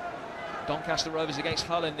 including Doncaster Rovers against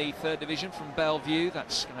Hull in the 3rd Division from Bellevue.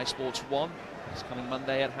 That's Sky Sports 1. It's coming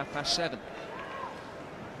Monday at 7:30.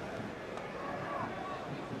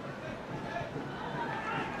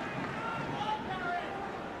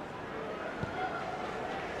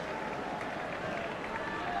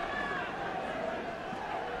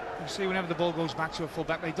 You see, whenever the ball goes back to a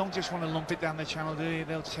fullback, they don't just want to lump it down the channel, do they?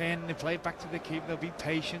 They'll turn, they play it back to the keeper, they'll be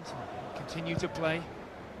patient, continue to play.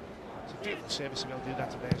 It's a beautiful service to be able to do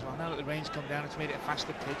that today as well. Now that the rain's come down, it's made it a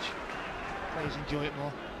faster pitch. Players enjoy it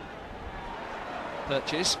more.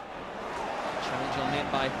 Purchase. Challenge on in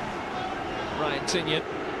by Ryan Tinian.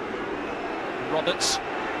 Roberts.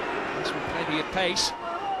 This with plenty of pace.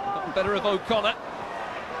 Got the better of O'Connor.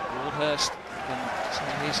 Broadhurst can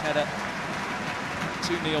send his header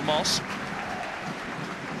to Neil Moss.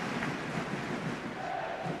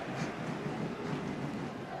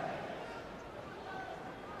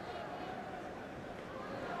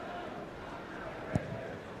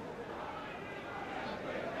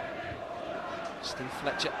 Steve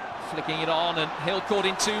Fletcher flicking it on, and Hill caught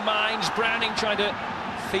in two minds. Browning trying to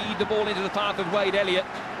feed the ball into the path of Wade Elliott.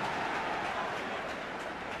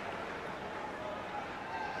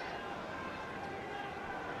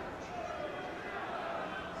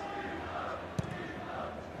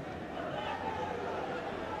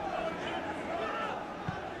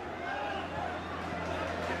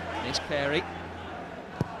 Here's Carey.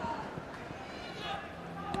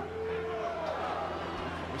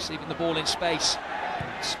 Receiving the ball in space.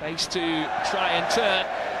 Space to try and turn.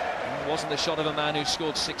 It wasn't the shot of a man who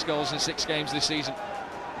scored 6 goals in 6 games this season.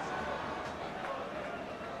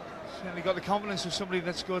 Certainly got the confidence of somebody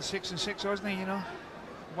that scored 6 and 6, hasn't he, you know?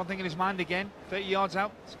 One thing in his mind again, 30 yards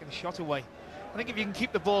out, let's get a shot away. I think if you can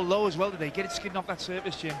keep the ball low as well today, get it skidding off that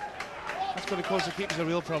surface, Jim, that's going to cause the keepers a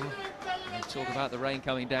real problem. We talk about the rain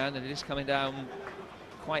coming down, and it is coming down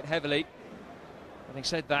quite heavily. Having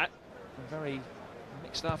said that, a very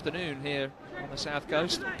mixed afternoon here on the south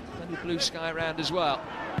coast. Plenty of blue sky around as well.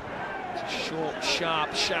 It's a short,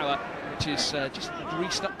 sharp shower, which is just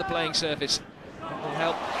greased up the playing surface. That will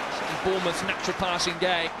help Bournemouth's natural passing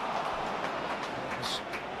game. It was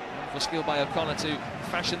wonderful skill by O'Connor to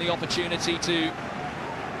fashion the opportunity to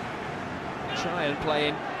try and play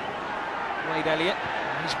in Wade Elliott.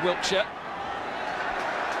 He's Wiltshire.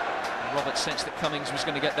 Roberts sensed that Cummings was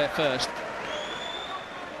going to get there first.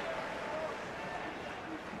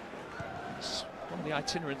 It's one of the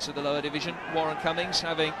itinerants of the lower division. Warren Cummings,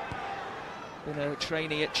 having been a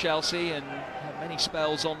trainee at Chelsea and had many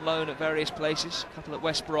spells on loan at various places, a couple at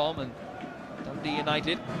West Brom and Dundee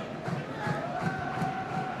United.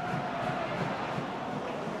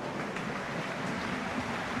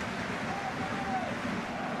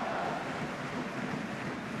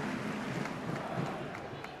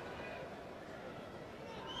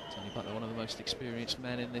 One of the most experienced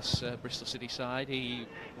men in this Bristol City side. He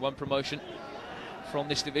won promotion from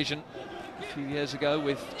this division a few years ago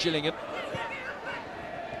with Gillingham.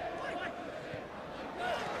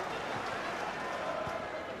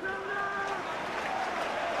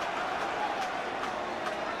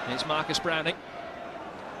 Here's Marcus Browning.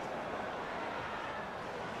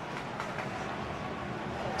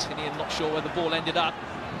 Tinian not sure where the ball ended up.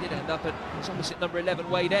 It did end up at his opposite number 11,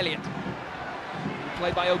 Wade Elliott.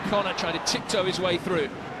 Played by O'Connor, trying to tiptoe his way through.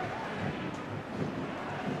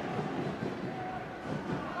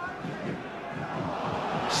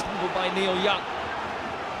 Stumbled by Neil Young.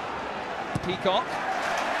 Peacock.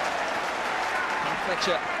 And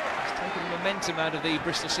Fletcher has taken momentum out of the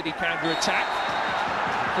Bristol City counter-attack.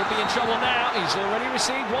 Could be in trouble now. He's already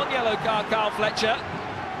received 1 yellow card, Carl Fletcher.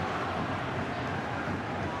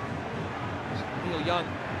 Neil Young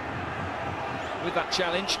with that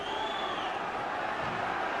challenge.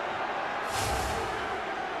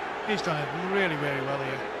 He's done it really, really well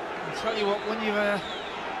here. I'll tell you what, when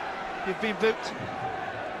you've been booked,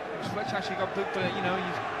 Fletcher actually got booked, but you know,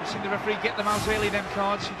 you've seen the referee get them out early, them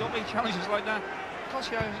cards. You don't make challenges like that. Because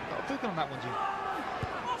you got a booking on that one, Jim.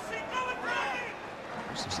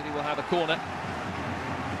 Bristol City will have a corner.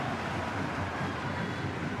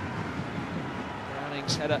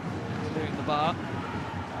 Browning's header clearing the bar.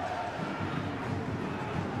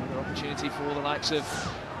 Another opportunity for all the likes of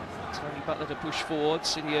Tony Butler to push forward.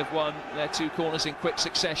 City have won their 2 corners in quick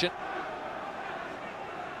succession.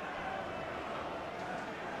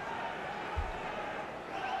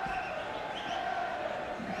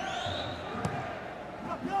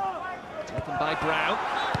 Taken by Brown.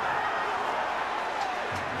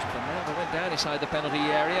 Never went down inside the penalty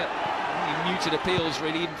area. Only muted appeals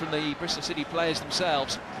really, even from the Bristol City players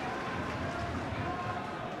themselves.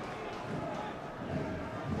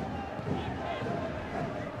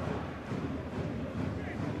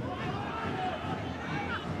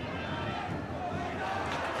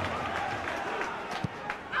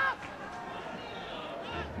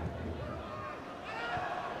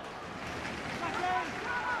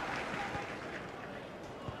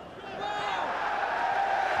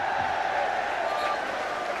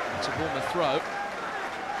 It's a Bournemouth throw.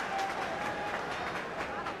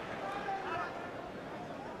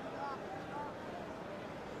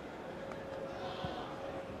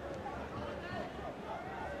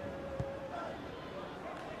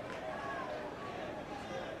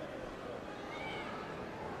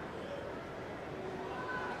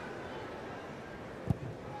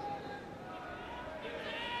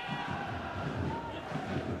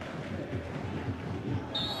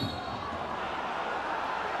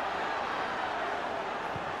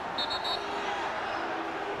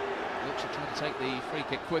 Trying to take the free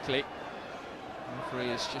kick quickly. The referee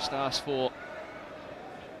has just asked for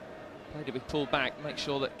play to be pulled back, make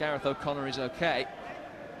sure that Gareth O'Connor is okay.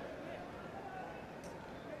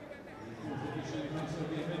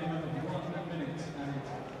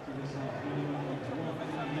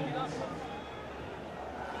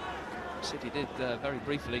 City did very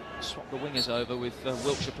briefly swap the wingers over with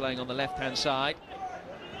Wiltshire playing on the left-hand side.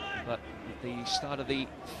 But at the start of the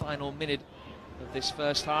final minute of this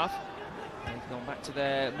first half, they've gone back to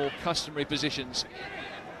their more customary positions.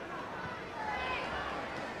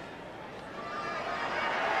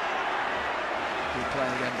 Good play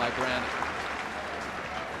again by Brown.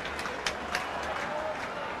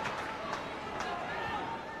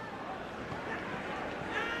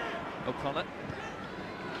 O'Connor.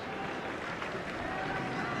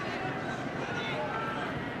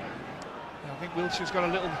 I think Wiltshire's got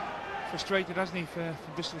a little frustrated, hasn't he, from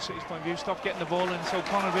Bristol City's point of view. Stopped getting the ball, and so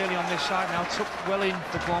O'Connor really on this side now, tucked well in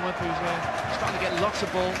for Bournemouth, who's starting to get lots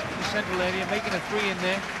of ball in the central area, making a free in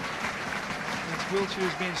there. And it's Wiltshire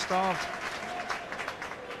who's being starved.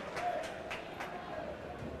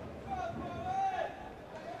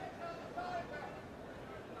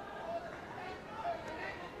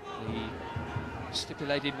 The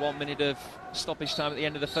stipulated 1 minute of stoppage time at the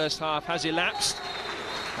end of the first half has elapsed.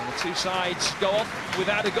 And the two sides go off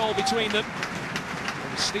without a goal between them.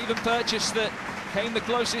 It was Stephen Purchase that came the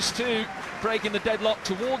closest to breaking the deadlock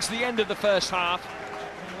towards the end of the first half.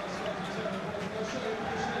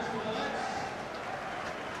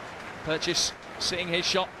 Purchase seeing his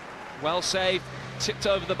shot, well saved, tipped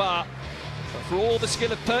over the bar. But for all the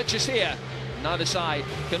skill of Purchase here, neither side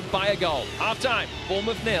can buy a goal. Half-time,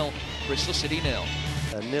 Bournemouth 0, Bristol City 0.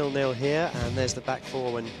 0-0 here, and there's the back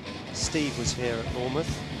four when Steve was here at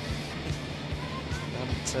Bournemouth.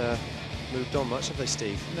 Haven't moved on much, have they,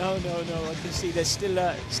 Steve? No. I can see they're still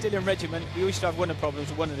in regiment. We used to have one of the problems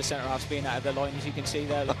with one of the centre halves being out of their line, as you can see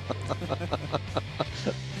there.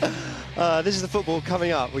 This is the football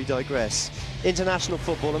coming up. We digress. International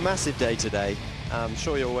football, a massive day today. I'm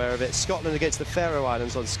sure you're aware of it. Scotland against the Faroe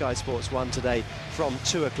Islands on Sky Sports 1 today from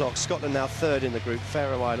 2 o'clock. Scotland now third in the group,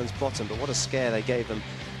 Faroe Islands bottom, but what a scare they gave them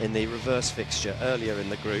in the reverse fixture earlier in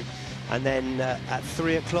the group. And then at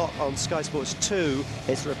 3 o'clock on Sky Sports 2,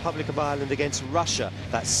 it's the Republic of Ireland against Russia.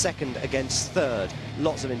 That's second against third.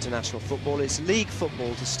 Lots of international football. It's league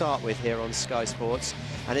football to start with here on Sky Sports,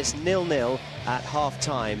 and it's 0-0 at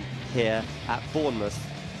half-time here at Bournemouth.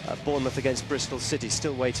 Bournemouth against Bristol City,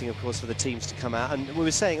 still waiting, of course, for the teams to come out. And we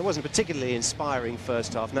were saying it wasn't a particularly inspiring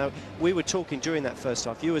first half. Now, we were talking during that first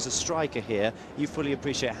half, you as a striker here, you fully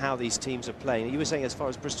appreciate how these teams are playing. You were saying as far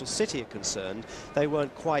as Bristol City are concerned, they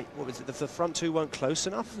weren't quite, what was it, the front two weren't close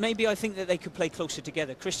enough? Maybe I think that they could play closer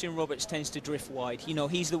together. Christian Roberts tends to drift wide. You know,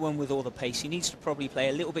 he's the one with all the pace. He needs to probably play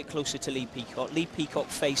a little bit closer to Lee Peacock. Lee Peacock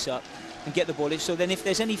face up and get the ball in. So then if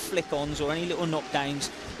there's any flick-ons or any little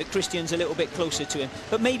knockdowns, that Christian's a little bit closer to him.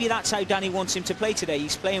 But maybe that's how Danny wants him to play today.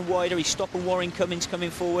 He's playing wider, he's stopping Warren Cummings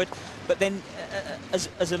coming forward. But then,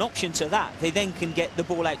 as an option to that, they then can get the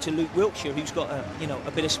ball out to Luke Wiltshire, who's got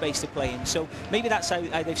a bit of space to play in. So maybe that's how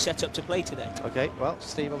they've set up to play today. OK, well,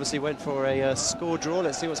 Steve obviously went for a score draw.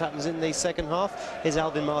 Let's see what happens in the second half. Here's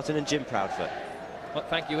Alvin Martin and Jim Proudfoot. Well,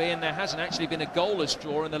 thank you, Ian. There hasn't actually been a goalless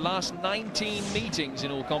draw in the last 19 meetings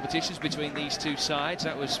in all competitions between these two sides.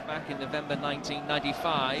 That was back in November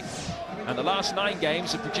 1995. And the last 9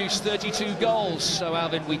 games have produced 32 goals. So,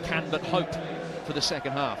 Alvin, we can but hope for the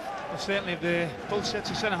second half. Well, certainly if both sets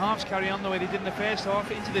of centre-halves carry on the way they did in the first half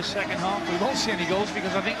into this second half, we won't see any goals,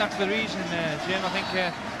 because I think that's the reason, Jim. I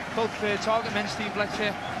think both target men, Steve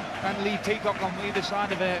Fletcher and Lee Peacock on either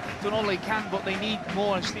side have done all they can, but they need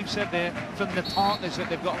more, as Steve said there, from the partners that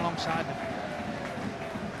they've got alongside them.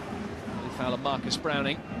 The foul of Marcus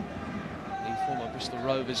Browning, the former Bristol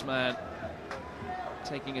Rovers man,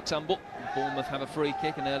 taking a tumble. Bournemouth have a free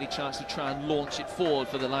kick, an early chance to try and launch it forward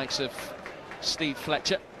for the likes of Steve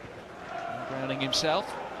Fletcher. And Browning himself,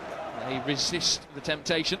 they resist the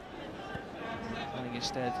temptation, running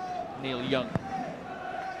instead Neil Young.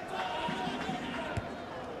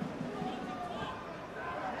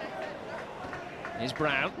 Here's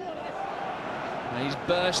Brown. And he's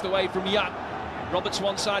burst away from Young. Roberts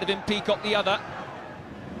one side of him, Peacock the other.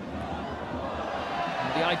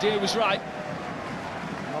 And the idea was right.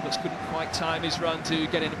 Roberts couldn't quite time his run to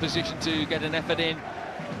get in a position to get an effort in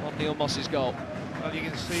on Neil Moss's goal. Well, you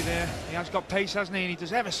can see there, he has got pace, hasn't he? And he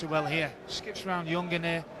does ever so well here. Skips around Young in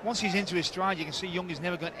there. Once he's into his stride, you can see Young is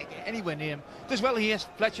never going to get anywhere near him. Does well here,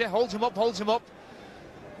 Fletcher, holds him up.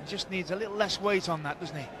 He just needs a little less weight on that,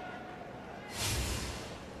 doesn't he?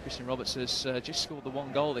 Christian Roberts has just scored the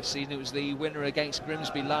 1 goal this season. It was the winner against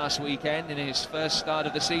Grimsby last weekend in his first start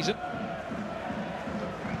of the season.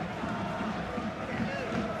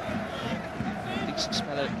 Decent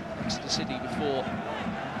spell at Bristol City before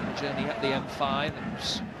the journey up the M5. That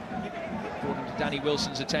was brought him to Danny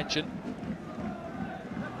Wilson's attention.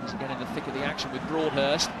 He's again in the thick of the action with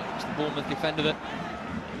Broadhurst. But it was the Bournemouth defender that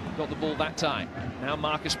got the ball that time. Now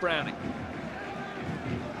Marcus Browning.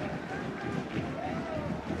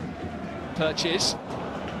 Purchase.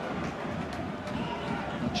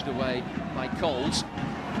 Punched away by Coles.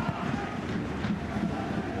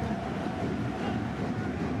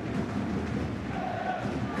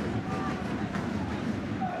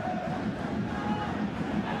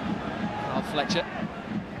 Fletcher,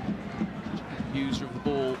 user of the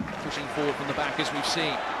ball, pushing forward from the back as we've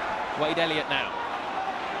seen. Wade Elliott now.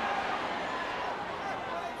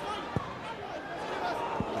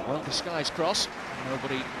 Well disguised cross.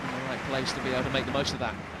 Nobody in the right place to be able to make the most of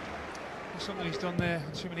that. Something he's done there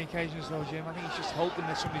on too many occasions though, Jim. I think he's just hoping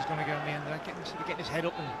that somebody's going to go in the end of that, getting his head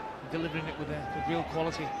up and delivering it with real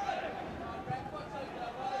quality.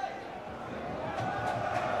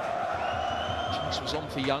 Was on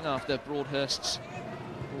for Young after Broadhurst's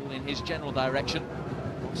ball in his general direction.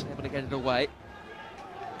 Wasn't able to get it away.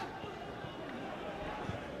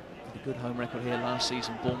 A good home record here last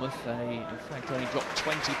season, Bournemouth. They, in fact, only dropped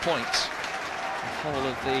 20 points the whole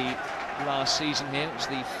of the last season here. It was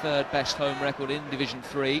the third best home record in Division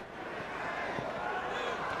 3.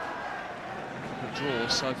 The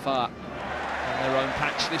draws so far on their own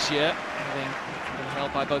patch this year, having been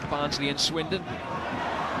held by both Barnsley and Swindon.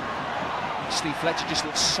 Steve Fletcher just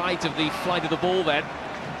lost sight of the flight of the ball then.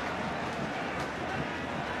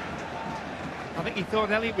 I think he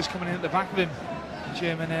thought Elliott was coming in at the back of him,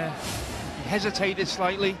 Jim, and he hesitated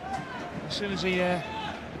slightly. As soon as he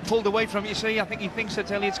pulled away from it, you see, I think he thinks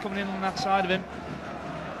that Elliott's coming in on that side of him.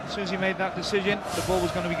 As soon as he made that decision, the ball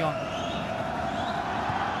was going to be gone.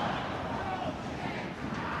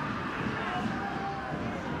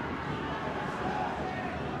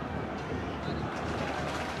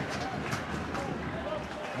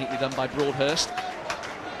 Neatly done by Broadhurst.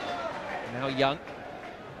 Now Young.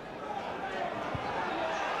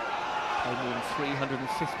 Played more than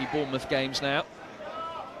 350 Bournemouth games now.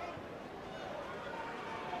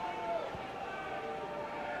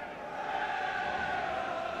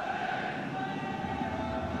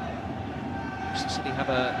 Bristol City have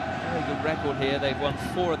a very good record here. They've won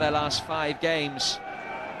 4 of their last 5 games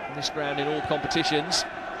on this ground in all competitions.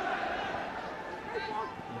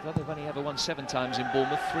 Although they've only ever won 7 times in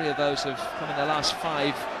Bournemouth, 3 of those have come in their last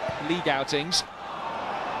 5 league outings.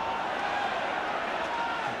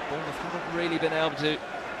 Bournemouth haven't really been able to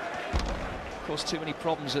cause too many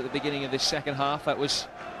problems at the beginning of this second half. That was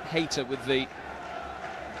Hayter with the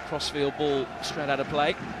crossfield ball straight out of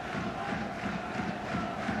play.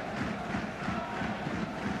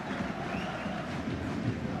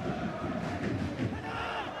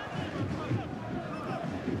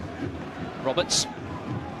 Roberts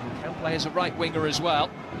can play as a right winger as well.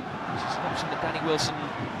 This is an option that Danny Wilson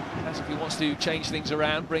has if he wants to change things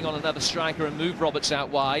around, bring on another striker and move Roberts out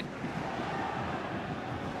wide.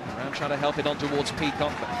 Brown trying to help it on towards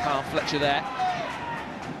Peacock, but Carl Fletcher there.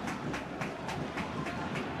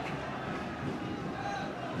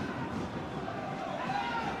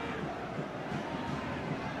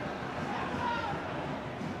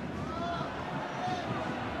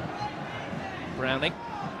 Browning.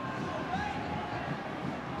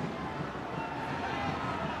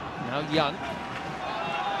 Now Young.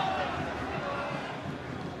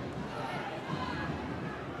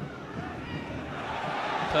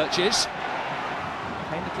 Purchase.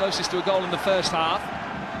 Came the closest to a goal in the first half.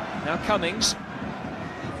 Now Cummings.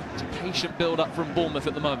 It's a patient build-up from Bournemouth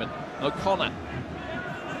at the moment. O'Connor.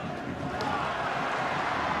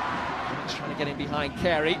 He's trying to get in behind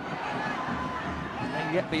Carey.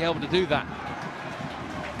 May yet be able to do that.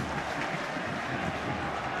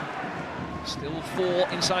 Still 4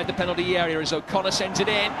 inside the penalty area as O'Connor sends it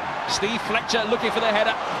in. Steve Fletcher looking for the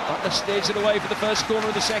header. Butler steers it away for the first corner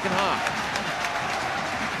of the second half.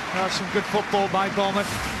 That's some good football by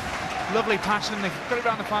Bournemouth. Lovely passing. They've got it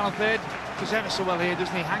around the final third. Does ever so well here,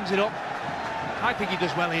 doesn't he? Hangs it up. I think he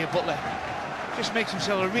does well here, Butler. Just makes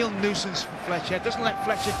himself a real nuisance for Fletcher. Doesn't let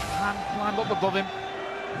Fletcher climb up above him.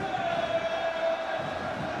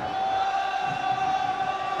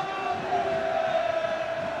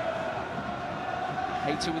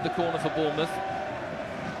 Hayter with the corner for Bournemouth.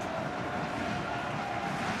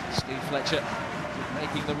 Steve Fletcher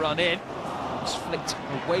making the run in. It's flicked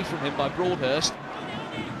away from him by Broadhurst.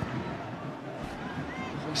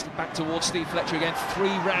 Hoisted back towards Steve Fletcher again. 3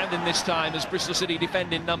 round in this time as Bristol City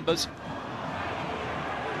defend in numbers.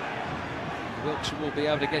 Wiltshire will be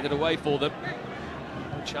able to get it away for them.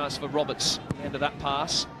 No chance for Roberts at the end of that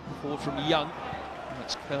pass. Forward from Young.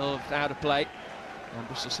 That's curved out of play. And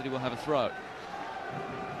Bristol City will have a throw.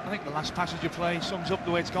 I think the last passage of play sums up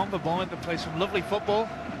the way it's gone for Bournemouth. They play some lovely football.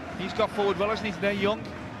 He's got forward well, hasn't he, today, Young?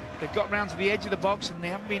 They've got round to the edge of the box and they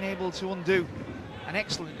haven't been able to undo an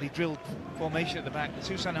excellently drilled formation at the back. The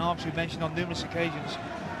two centre-halves we've mentioned on numerous occasions.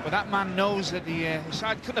 But that man knows that the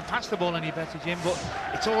side couldn't have passed the ball any better, Jim, but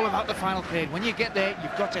it's all about the final third. When you get there,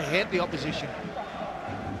 you've got to hit the opposition.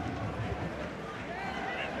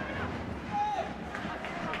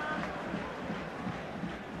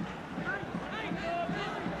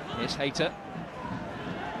 Here's Hayter.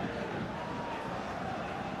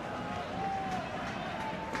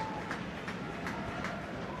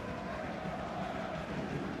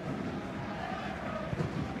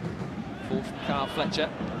 Ball from Carl Fletcher.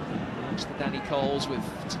 Thanks to Danny Coles with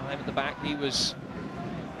time at the back. He was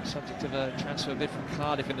subject of a transfer bid from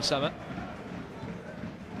Cardiff in the summer.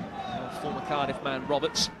 Former Cardiff man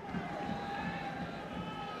Roberts.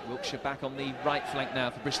 Wilkshire back on the right flank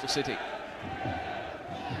now for Bristol City.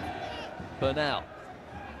 Burnell.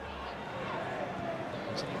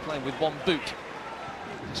 He's only playing with one boot.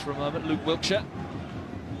 Just for a moment, Luke Wilkshire.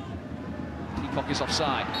 Peacock is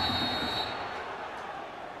offside.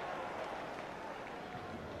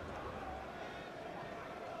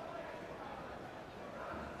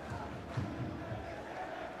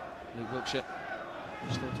 Luke Wilkshire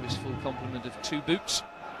restored to his full complement of two boots.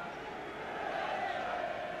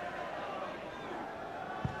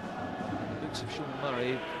 The boots of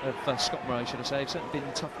Scott Murray, should I say, have certainly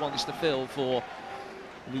been tough ones to fill for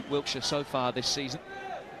Luke Wilkshire so far this season.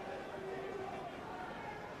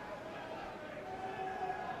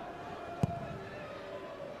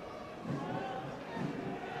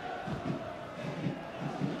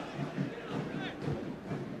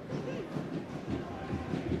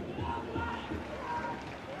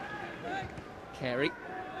 Carey.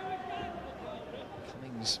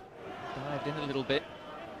 Cummings dived in a little bit.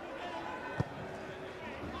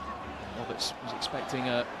 Roberts was expecting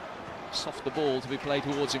a softer ball to be played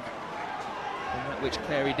towards him, and that which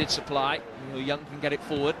Carey did supply. Young can get it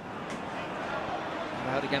forward.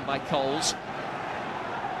 Out again by Coles.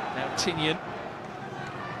 Now Tinian.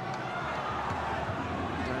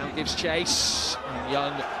 Brown gives chase, and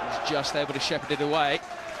Young is just able to shepherd it away.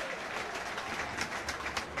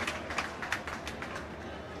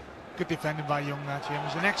 Good defending by Young, that, Jim. It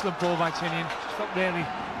was an excellent ball by Tinian. Just felt really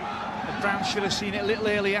that Brown should have seen it a little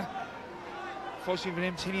earlier. Fortunately for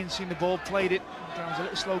him, Tinian seen the ball, played it. Brown's a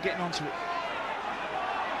little slow getting onto it.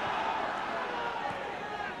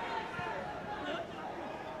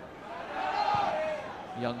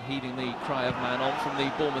 Young heeding the cry of man on from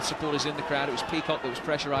the Bournemouth supporters in the crowd. It was Peacock that was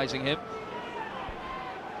pressurising him.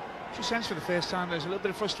 You sense for the first time there's a little bit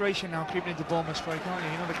of frustration now creeping into Bournemouth play, can't you?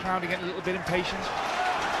 You know, the crowd are getting a little bit impatient.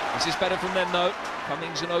 This is better from them, though.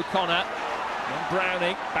 Cummings and O'Connor. And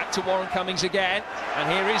Browning, back to Warren Cummings again.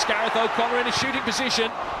 And here is Gareth O'Connor in a shooting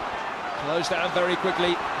position. Closed down very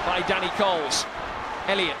quickly by Danny Coles.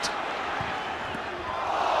 Elliott.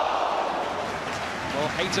 Well,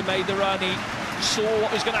 Hayter made the run. He saw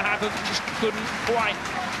what was going to happen, just couldn't quite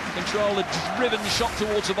control a driven shot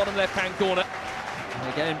towards the bottom left-hand corner.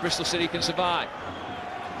 And again, Bristol City can survive.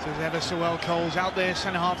 Does ever so well. Coles out there,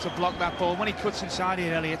 centre-half to block that ball. When he cuts inside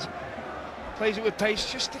here, Elliott plays it with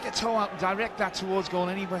pace. Just stick a toe out and direct that towards goal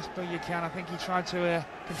any way you can. I think he tried to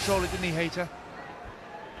control it, didn't he, Hayter?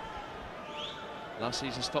 Last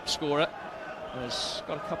season's top scorer. Has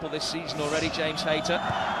got a couple this season already, James Hayter.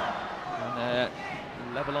 And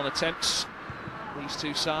level on attempts, these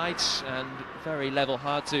two sides, and very level,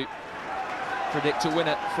 hard to predict a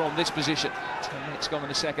winner from this position. 10 minutes gone in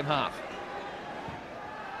the second half.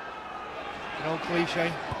 An old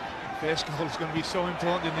cliche, first goal is going to be so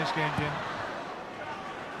important in this game, Jim.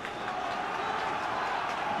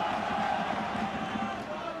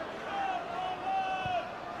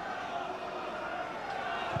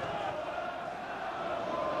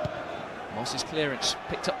 Moss's clearance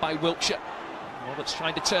picked up by Wilkshire. Roberts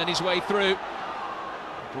trying to turn his way through.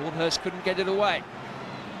 Broadhurst couldn't get it away.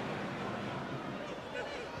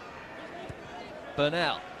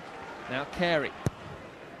 Burnell. Now Carey.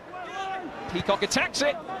 Peacock attacks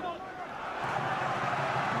it.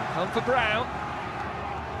 Come for Brown.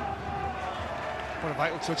 What a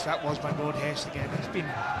vital touch that was by Broadhurst again. It's been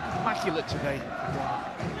immaculate today.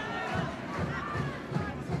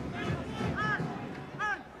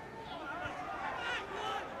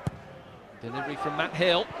 Delivery from Matt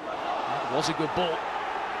Hill. That was a good ball.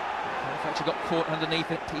 Manufacturer got caught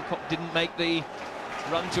underneath it. Peacock didn't make the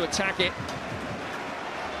run to attack it.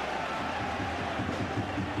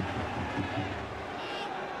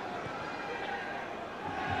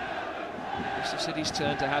 Bristol City's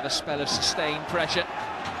turn to have a spell of sustained pressure.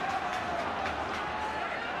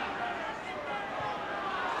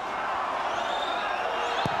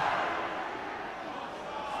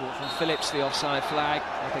 From Phillips, the offside flag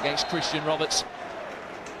up against Christian Roberts.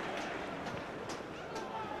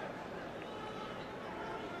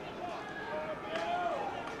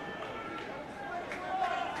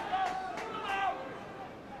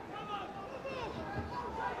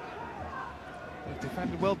 They've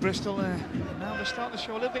defended well, Bristol. Now they're starting to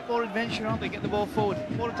show a little bit more adventure, aren't they? Get the ball forward,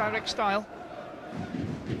 more direct style.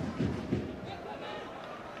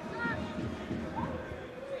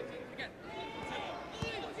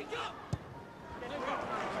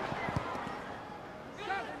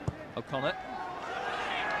 O'Connor.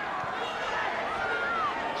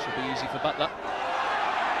 Should be easy for Butler.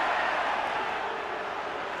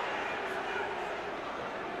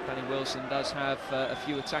 Danny Wilson does have a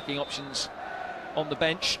few attacking options on the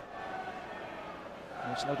bench.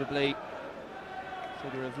 Most notably, the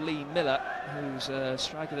figure of Lee Miller, who's a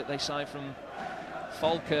striker that they signed from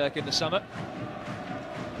Falkirk in the summer.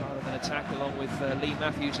 Part of an attack along with Lee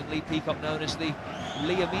Matthews and Lee Peacock, known as the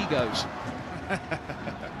Lee Amigos.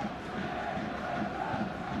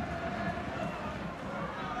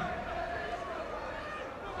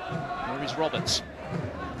 Here is Roberts.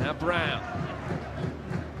 Now Brown.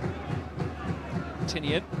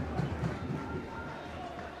 Tinian.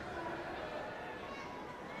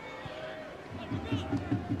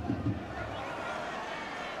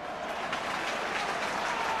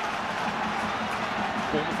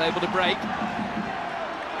 Bournemouth able to break.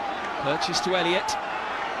 Purchase to Elliott.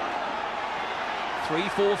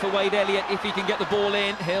 3-4 for Wade Elliott. If he can get the ball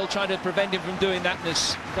in, he'll try to prevent him from doing that, and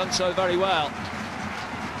has done so very well.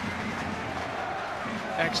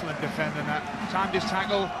 Excellent defending that. Timed his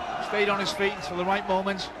tackle, stayed on his feet until the right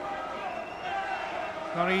moment.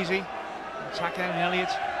 Not easy. Attack out Elliott.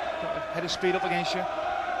 Got the head of speed up against you.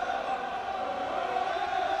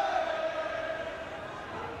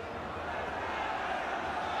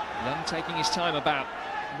 Young taking his time about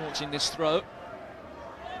launching this throw.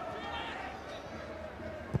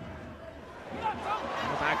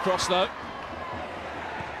 A bad cross though.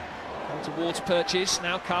 Going towards Purchase.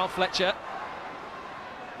 Now Carl Fletcher.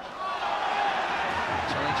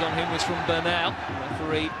 Challenge on him was from Burnell. The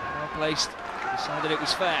referee, well placed, decided it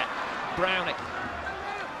was fair. Browning.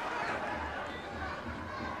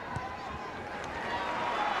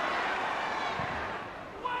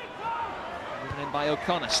 Driven in by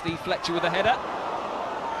O'Connor. Steve Fletcher with a header.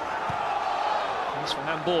 Pass for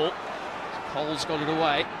handball. Cole's got it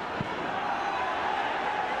away.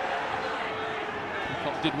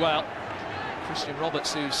 Peacock did well. Christian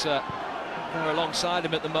Roberts, who's there alongside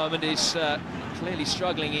him at the moment, is clearly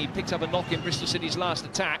struggling. He picked up a knock in Bristol City's last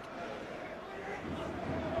attack.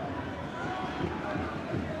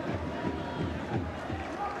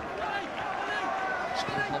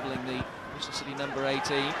 Still hobbling the Bristol City number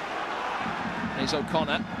 18. Here's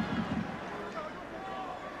O'Connor.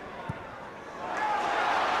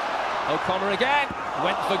 O'Connor again.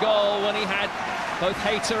 Went for goal when he had both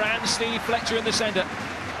Hayter and Steve Fletcher in the centre.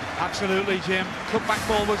 Absolutely, Jim. Cutback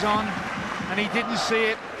ball was on, and he didn't see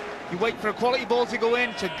it. You wait for a quality ball to go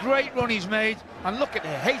in. It's a great run he's made. And look at the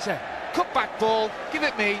Hayter. Cutback ball. Give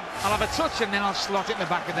it me. I'll have a touch and then I'll slot it in the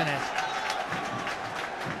back of the net.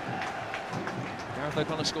 Gareth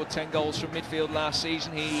O'Connor scored 10 goals from midfield last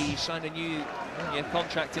season. He signed a new one-year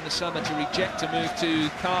contract in the summer to reject to move to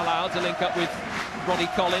Carlisle to link up with Ronnie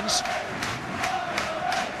Collins.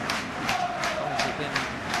 Collins had been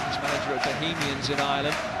his manager at Bohemians in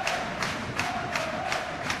Ireland.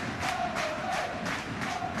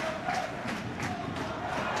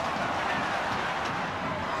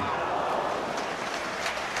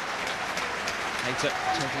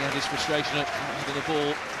 Taking out his frustration at having the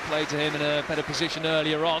ball played to him in a better position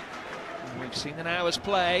earlier on. And we've seen an hour's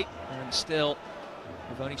play, and still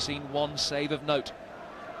we've only seen one save of note.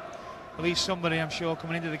 At least somebody, I'm sure,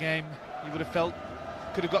 coming into the game, you would have felt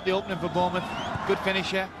could have got the opening for Bournemouth. Good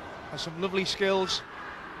finisher, has some lovely skills,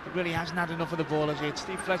 but really hasn't had enough of the ball as yet.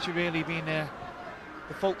 Steve Fletcher really been the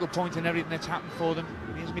focal point in everything that's happened for them.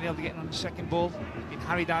 He hasn't been able to get on the second ball. He's been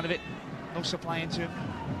harried out of it. No supply into him.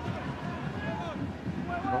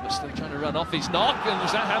 Roberts still trying to run off his knock, and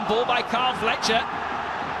was that handball by Carl Fletcher?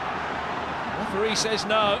 Referee says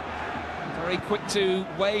no. Very quick to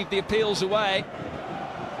wave the appeals away.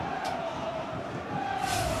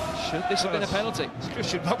 Should this have been a penalty? It's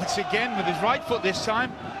Christian Roberts again with his right foot this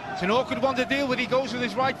time. It's an awkward one to deal with. He goes with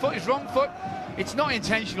his right foot, his wrong foot. It's not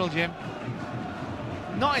intentional, Jim.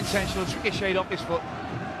 Not intentional. It's ricocheted off his foot.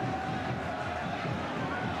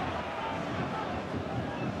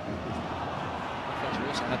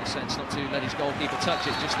 Also had the sense not to let his goalkeeper touch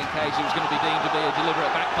it, just in case it was going to be deemed to be a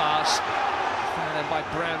deliberate back pass. And then by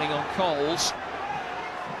Browning on Coles.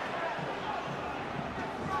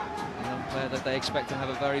 player that they expect to have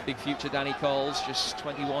a very big future, Danny Coles, just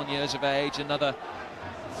 21 years of age, another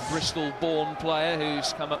Bristol-born player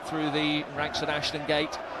who's come up through the ranks at Ashton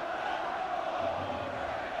Gate.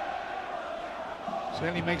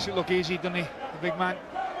 Certainly makes it look easy, doesn't he, the big man?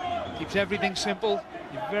 Keeps everything simple.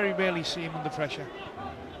 You very rarely see him under pressure.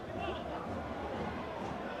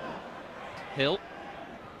 Hill.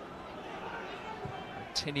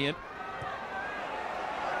 Tinian.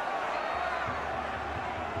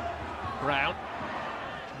 Brown.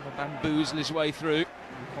 Trying to bamboozle his way through.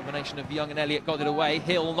 A combination of Young and Elliott got it away.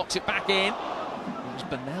 Hill knocks it back in. It was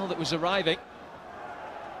Burnell that was arriving.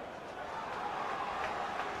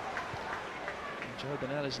 And Joe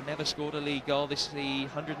Burnell has never scored a league goal. This is the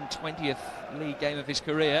 120th league game of his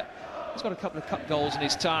career. He's got a couple of cup goals in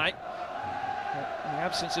his tie. In the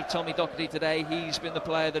absence of Tommy Docherty today, he's been the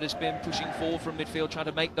player that has been pushing forward from midfield, trying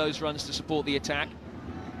to make those runs to support the attack.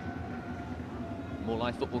 More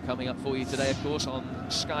live football coming up for you today, of course, on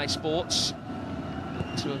Sky Sports.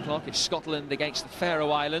 At 2 o'clock, it's Scotland against the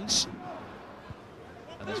Faroe Islands.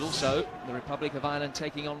 And there's also the Republic of Ireland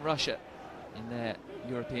taking on Russia in their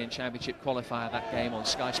European Championship qualifier. That game on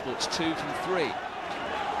Sky Sports 2 from 3.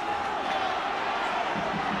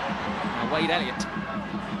 Now Wade Elliott.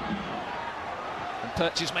 And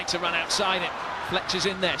Purchase makes a run outside it. Fletcher's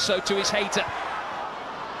in there, so too is Hayter.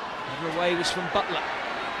 Header away was from Butler.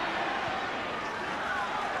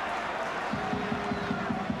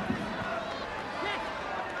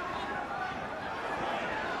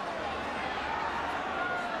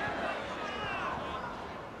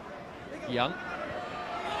 Young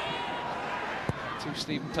to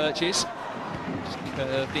Stephen Purchase, just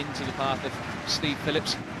curved into the path of Steve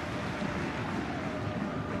Phillips.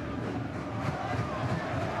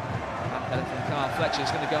 That header from Carl Fletcher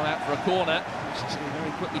is going to go out for a corner. This is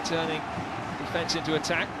very quickly turning defence into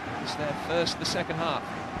attack. It's their first of the second half.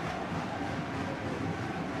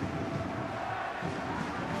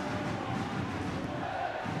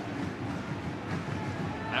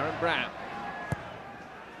 Aaron Brown.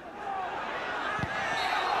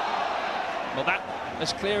 Well, that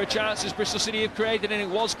as clear a chance as Bristol City have created, and it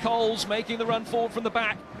was Coles making the run forward from the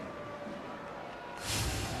back.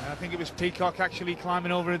 I think it was Peacock actually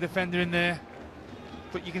climbing over a defender in there.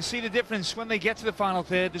 But you can see the difference when they get to the final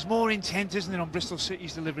third. There's more intent, isn't there, on Bristol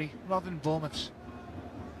City's delivery rather than Bournemouth's.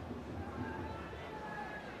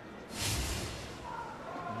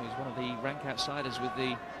 He's one of the rank outsiders with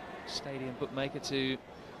the stadium bookmaker to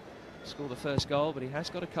score the first goal, but he has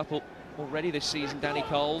got a couple already this season, Danny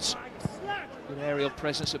Coles. Good aerial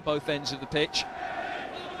presence at both ends of the pitch.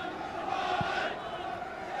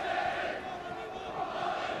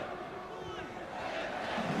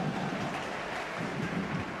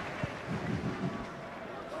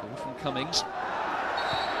 Ball from Cummings.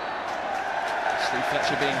 Steve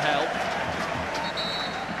Fletcher being held.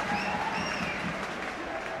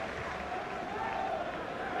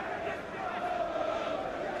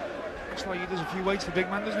 Looks like he does a few weights, the big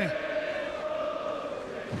man, doesn't he?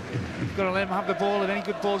 You've got to let him have the ball. If any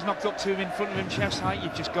good ball's knocked up to him in front of him, chest height,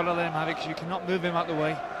 you've just got to let him have it, because you cannot move him out the way.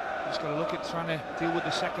 You've just got to look at trying to deal with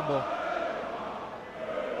the second ball.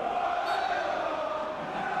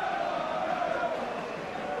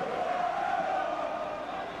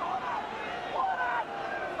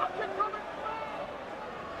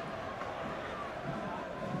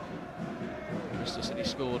 Bristol City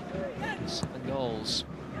scored 7 goals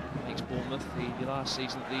against Bournemouth the last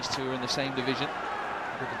season that these two are in the same division.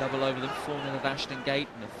 With the double over them, 4-0 at Ashton Gate,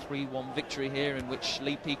 and a 3-1 victory here in which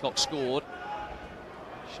Lee Peacock scored.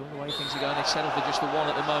 Sure, the way things are going, they settle for just the one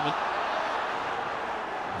at the moment.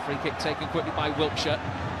 Free kick taken quickly by Wiltshire.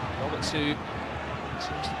 Roberts, who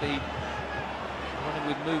seems to be running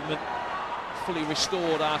with movement, fully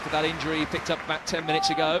restored after that injury he picked up about 10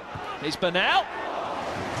 minutes ago. Here's Burnell.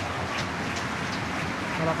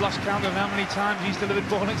 Well, I've lost count of how many times he's delivered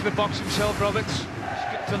ball into the box himself, Roberts.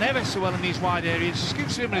 He's done ever so well in these wide areas.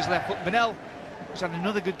 Scoops him with his left foot. Burnell has had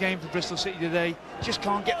another good game for Bristol City today. Just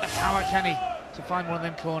can't get the power, can he, to find one of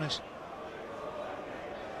them corners.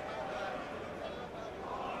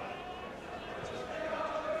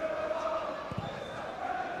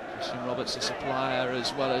 Christian Roberts, the supplier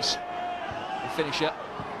as well as the finisher.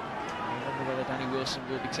 I wonder whether Danny Wilson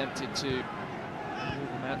will be tempted to move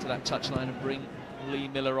him out to that touchline and bring Lee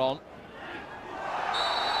Miller on.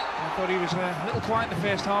 I thought he was a little quiet in the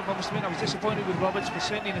first half. I must admit, I was disappointed with Roberts, but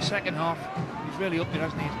certainly in the second half, he's really up there,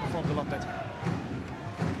 hasn't he? He's performed a lot better.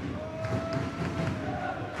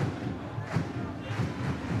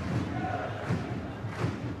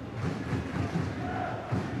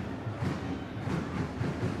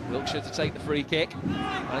 Wiltshire to take the free kick,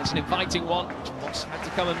 and it's an inviting one. Moss had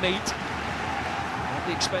to come and meet.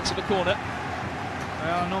 the expense of a corner.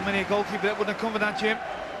 Well, not many a goalkeeper that wouldn't have covered that, Jim.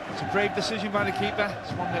 It's a brave decision by the keeper.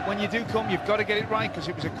 It's one that when you do come, you've got to get it right, because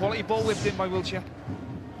it was a quality ball whipped in by Wiltshire.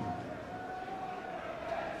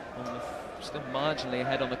 Still marginally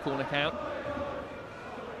ahead on the corner count.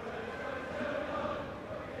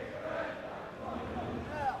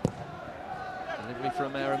 Delivery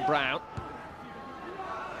from Aaron Brown.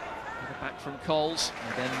 Back from Coles,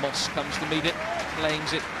 and then Moss comes to meet it,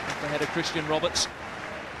 claims it at the head of Christian Roberts.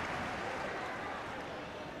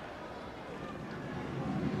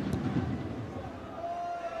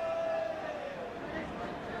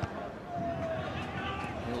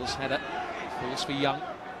 Hill's header, falls for Young,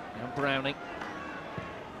 and Browning.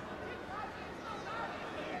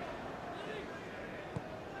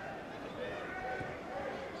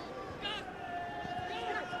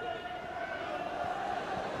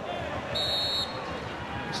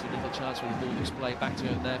 Chance with the ball display back to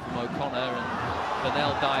him there from O'Connor, and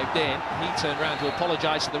Burnell dived in. He turned around to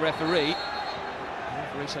apologise to the referee. The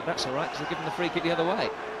referee said that's all right, because they're giving the free kick the other way.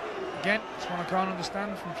 Again, it's one I can't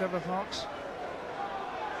understand from Trevor Parks.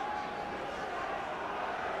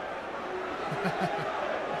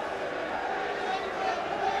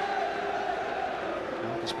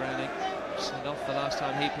 Marcus Browning sent off the last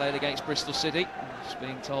time he played against Bristol City. He's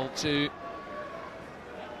being told to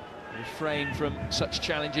refrain from such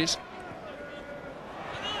challenges.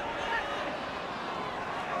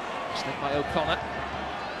 Step by O'Connor.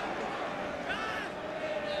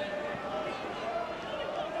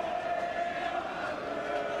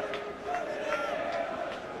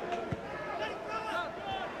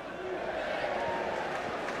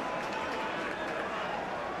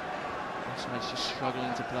 This just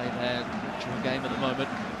struggling to play their natural game at the moment.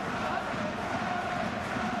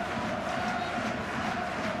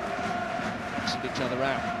 Each other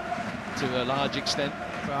out to a large extent.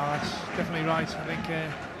 Well, that's definitely right. I think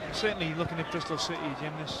certainly looking at Bristol City,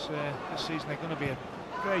 Jim, this season they're going to be a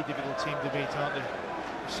very difficult team to beat, aren't they?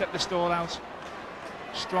 Set the stall out,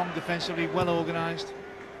 strong defensively, well organised.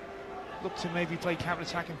 Look to maybe play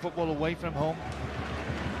counter-attacking football away from home.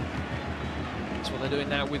 That's what they're doing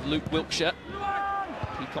now with Luke Wiltshire.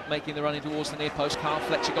 Peacock making the run in towards the near post. Carl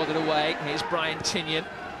Fletcher got it away. Here's Brian Tinian.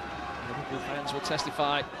 Liverpool fans will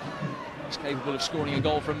testify he's capable of scoring a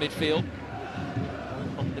goal from midfield.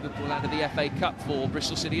 Liverpool out of the FA Cup for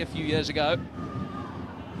Bristol City a few years ago.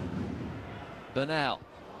 Burnell.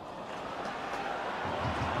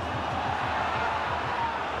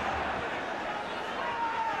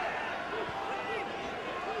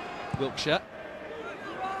 Wiltshire.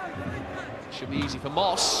 Should be easy for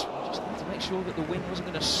Moss. Just had to make sure that the wind wasn't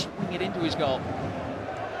going to swing it into his goal.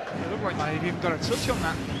 It looked like he even got a touch on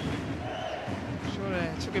that.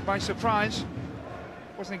 Sure, took it by surprise.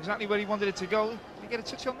 Wasn't exactly where he wanted it to go. Did he get a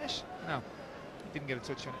touch on this? No, he didn't get a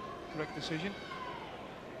touch on it. Correct decision.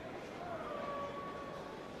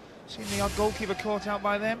 Seen the odd goalkeeper caught out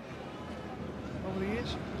by them over the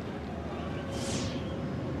years.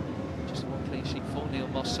 Just one clean sheet for Neil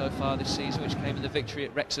Moss so far this season, which came in the victory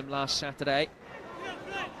at Wrexham last Saturday.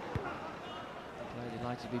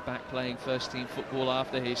 Delighted to be back playing first team football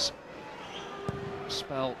after his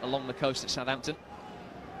spell along the coast at Southampton.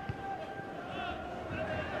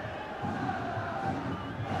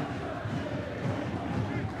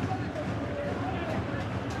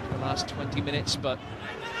 The last 20 minutes, but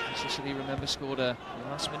Bristol City, remember, scored a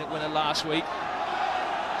last-minute winner last week. So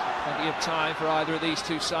plenty of time for either of these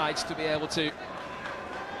two sides to be able to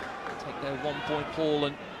take their one-point haul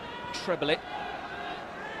and treble it.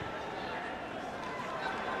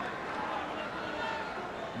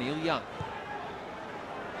 Neil Young.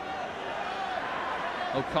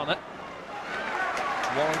 O'Connor.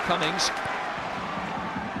 Warren Cummings.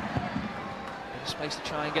 In space to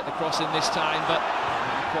try and get the cross in this time, but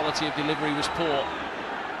the quality of delivery was poor.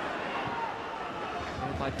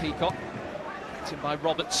 Made by Peacock. It's in by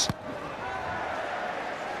Roberts.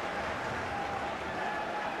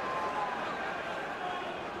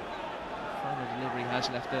 Final delivery has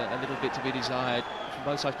left a little bit to be desired from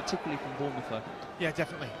both sides, particularly from Bournemouth, though. Yeah,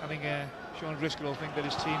 definitely. I think Sean Driscoll will think that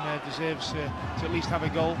his team deserves to at least have a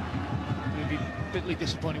goal. He'll be bitterly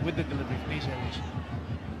disappointed with the delivery from these areas.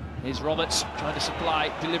 Here's Roberts trying to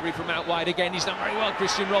supply delivery from out wide again. He's done very well,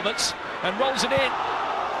 Christian Roberts, and rolls it in.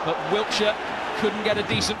 But Wiltshire couldn't get a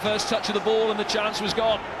decent first touch of the ball, and the chance was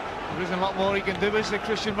gone. There isn't a lot more he can do, is there,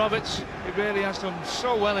 Christian Roberts? He really has done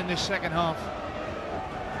so well in this second half.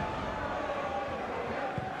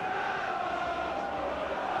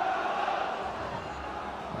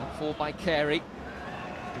 Well, by Carey.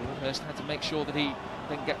 Broadhurst had to make sure that he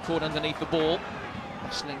didn't get caught underneath the ball.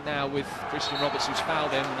 Wrestling now with Christian Roberts, who's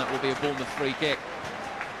fouled him, and that will be a Bournemouth free kick.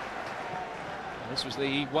 This was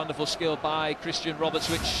the wonderful skill by Christian Roberts,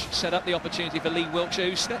 which set up the opportunity for Lee Wiltshire,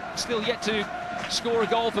 who's still yet to score a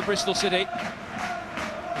goal for Bristol City.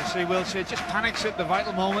 You see Wiltshire just panics at the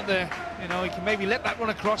vital moment there. You know, he can maybe let that run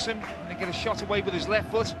across him and get a shot away with his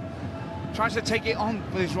left foot. Tries to take it on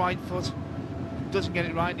with his right foot. Doesn't get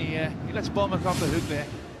it right, and he lets Bournemouth off the hook there.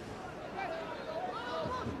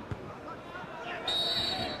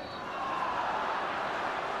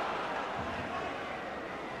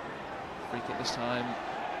 Free kick this time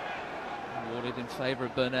awarded in favour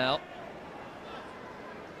of Burnell.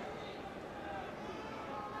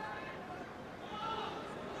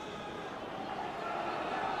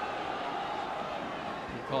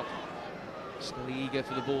 Peacock still eager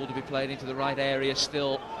for the ball to be played into the right area,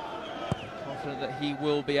 still confident that he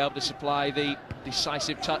will be able to supply the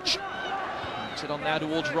decisive touch. Puts it on now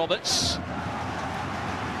towards Roberts. The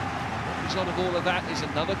result of all of that is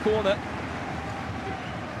another corner.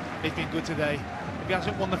 He's been good today. If he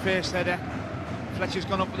hasn't won the first header, Fletcher's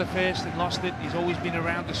gone up for the first and lost it. He's always been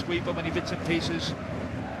around to sweep up any bits and pieces.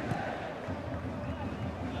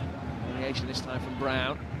 Variation this time from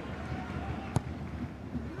Brown.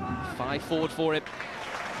 5 forward for him.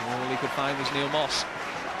 All he could find was Neil Moss.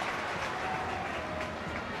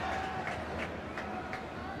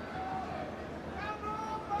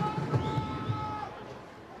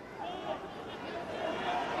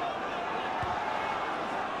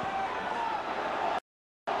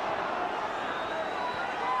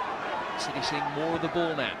 City seeing more of the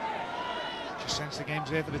ball now. Just sense the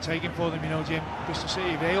game's there for the taking for them, you know, Jim. Bristol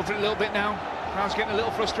City, they over it a little bit now. Crowd's getting a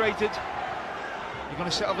little frustrated. You're going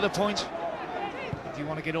to set up with a point. If you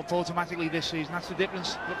want to get up automatically this season, that's the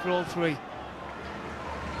difference. Look for all three.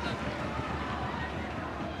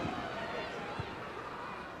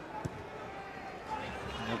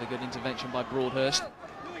 Another good intervention by Broadhurst.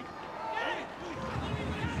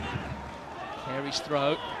 Carey's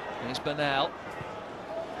throw. There's Burnell.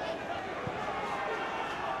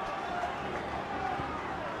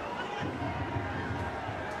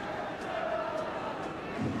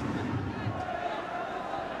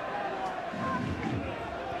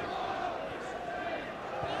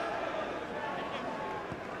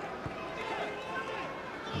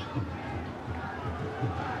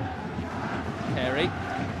 Carey.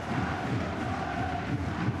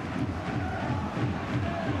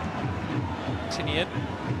 Tinian.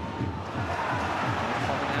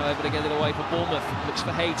 Now able to get it away for Bournemouth. Looks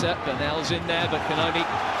for Hayter. Burnell's in there, but can only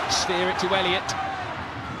steer it to Elliott.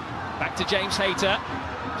 Back to James Hayter.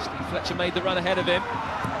 Steve Fletcher made the run ahead of him.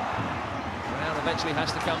 Brown eventually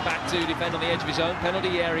has to come back to defend on the edge of his own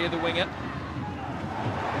penalty area, the winger.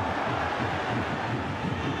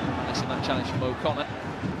 That's a nice challenge from O'Connor.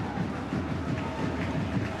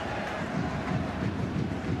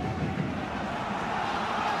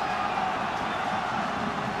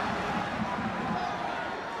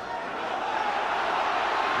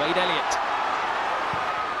 Wade Elliott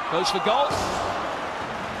goes for goal.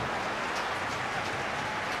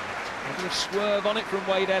 A bit of swerve on it from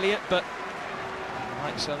Wade Elliott, but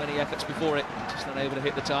like so many efforts before it, just unable to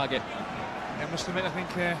hit the target. I must admit, I think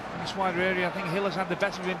in this wider area, I think Hill has had the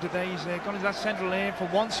better of him today. He's gone into that central lane. For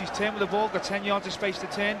once, he's turned with the ball, got 10 yards of space to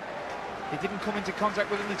turn. He didn't come into contact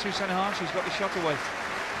with him, the two centre-halves. He's got the shot away.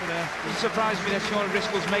 But it doesn't surprise me that Sean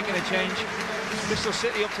Driscoll's making a change. Bristol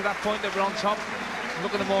City up to that point that we're on top.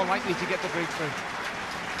 Look at them more likely to get the breakthrough.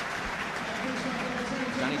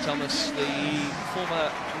 Danny Thomas, the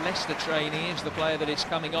former Leicester trainee, is the player that is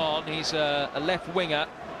coming on. He's a left winger.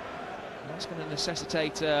 That's going to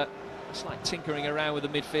necessitate a slight tinkering around with the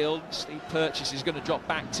midfield. Steve Purchase is going to drop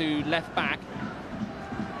back to left back.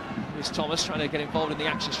 Here's Thomas trying to get involved in the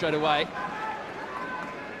action straight away.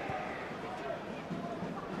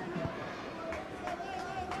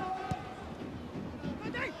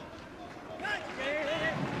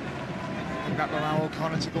 That will allow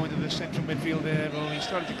O'Connor to go into the central midfield there. Well, he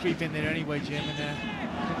started to creep in there anyway, Jim, and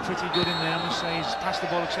been pretty good in there. I must say, he's passed the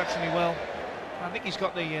ball exceptionally well. I think he's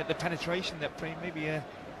got the penetration that maybe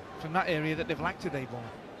from that area that they've lacked today,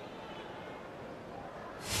 Bournemouth.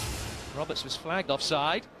 Roberts was flagged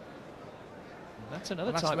offside. That's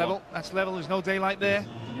another tight level. one. That's level. There's no daylight there.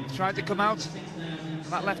 He's tried to come out.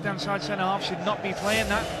 That left-hand side centre-half should not be playing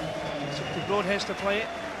that. It's up to Broadhurst to play it.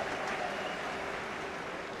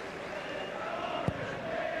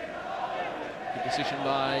 Decision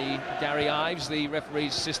by Gary Ives, the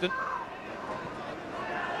referee's assistant.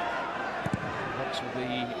 Roberts will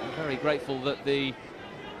be very grateful that the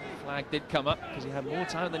flag did come up because he had more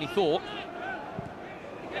time than he thought.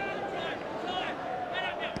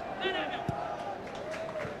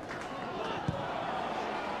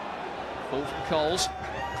 Ball from Coles.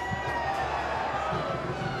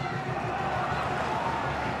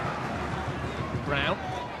 Brown.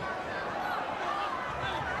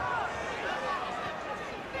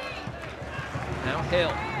 Now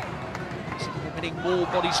Hill. Getting more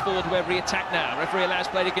bodies forward to every attack now. Referee allows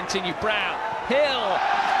play to continue. Brown. Hill.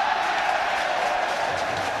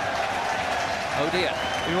 Oh dear.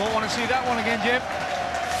 You won't want to see that one again, Jim.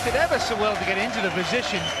 Did ever so well to get into the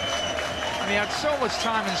position. And he had so much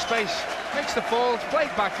time and space. Makes the falls,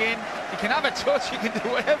 played back in. He can have a touch, he can do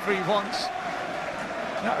whatever he wants.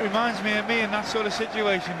 That reminds me of me in that sort of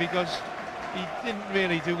situation, because he didn't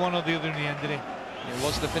really do one or the other in the end, did he? It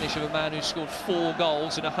was the finish of a man who scored 4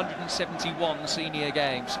 goals in 171 senior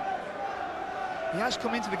games. He has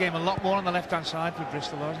come into the game a lot more on the left-hand side for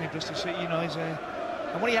Bristol, hasn't he? Bristol City, you know,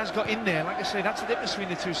 and what he has got in there, like I say, that's the difference between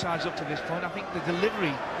the two sides up to this point. I think the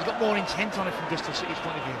delivery, he's got more intent on it from Bristol City's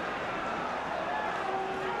point of view.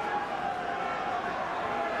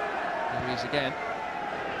 There he is again.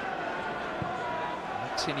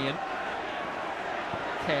 Tinian.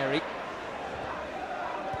 Carey.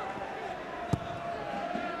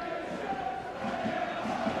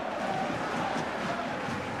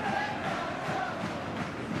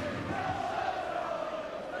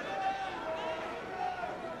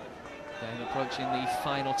 Then approaching the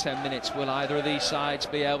final 10 minutes. Will either of these sides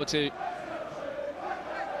be able to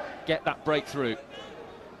get that breakthrough?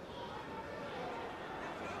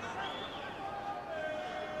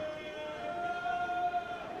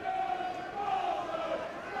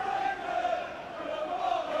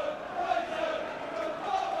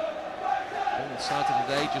 Started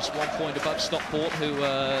today just 1 point above Stockport, who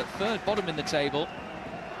are third bottom in the table.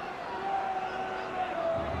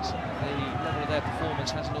 So the level of their performance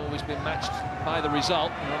hasn't always been matched by the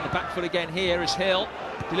result. And on the back foot again here is Hill.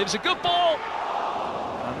 Delivers a good ball.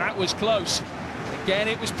 And that was close. Again,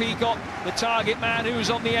 it was Peacock, the target man, who was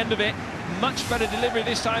on the end of it. Much better delivery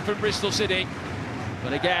this time from Bristol City.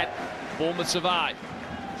 But again, Bournemouth survived.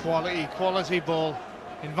 Quality ball.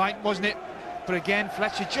 Inviting, wasn't it? But again,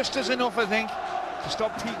 Fletcher just does enough, I think, to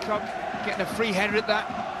stop Peacock getting a free header at that.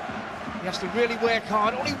 He has to really work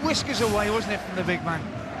hard. Only whiskers away, wasn't it, from the big man?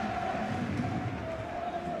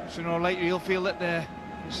 Sooner or later, he'll feel that the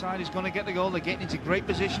side is going to get the goal. They're getting into great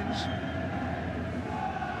positions.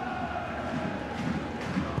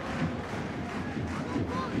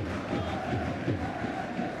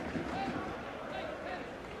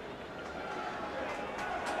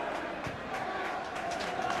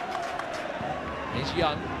 Here's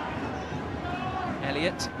Young.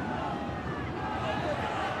 Elliott.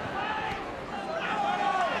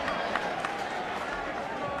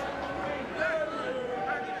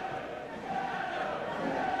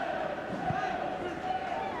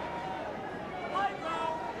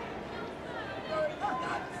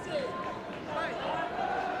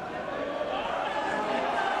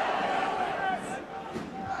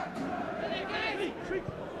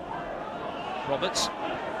 Roberts.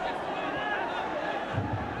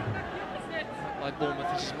 By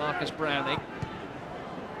Bournemouth, this is Marcus Browning.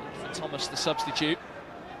 For Thomas, the substitute.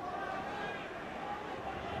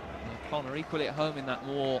 O'Connor equally at home in that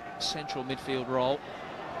more central midfield role.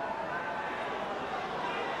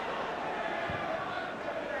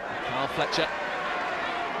 Carl Fletcher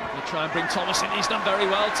will try and bring Thomas in. He's done very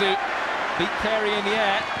well to beat Carey in the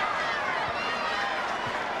air.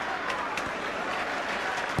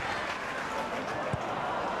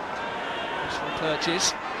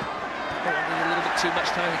 Purchase. A little bit too much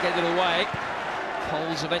time to get it away.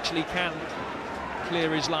 Coles eventually can clear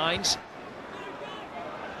his lines.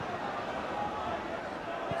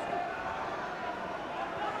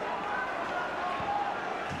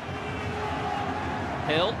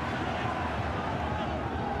 Hill.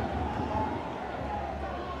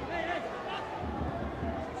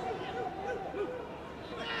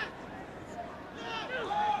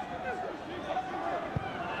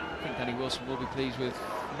 I think Danny Wilson will be pleased with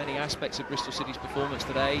many aspects of Bristol City's performance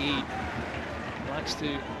today. He likes to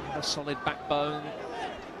have a solid backbone,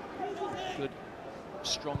 good,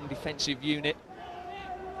 strong defensive unit,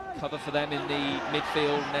 cover for them in the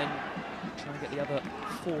midfield, and then try and get the other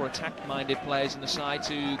 4 attack-minded players in the side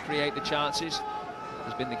to create the chances. That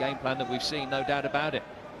has been the game plan that we've seen, no doubt about it.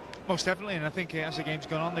 Most definitely, and I think as the game's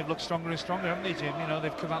gone on, they've looked stronger and stronger, haven't they, Jim? You know,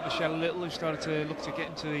 they've come out the shell a little. They've started to look to get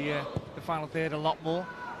into the final third a lot more.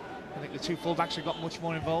 I think the 2 fullbacks have got much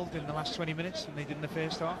more involved in the last 20 minutes than they did in the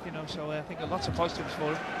first half, you know, so I think there are lots of positives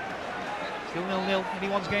for them. Still 0-0,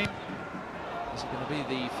 anyone's game. Is it going to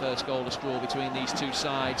be the first goal to score between these two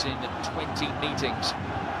sides in 20 meetings?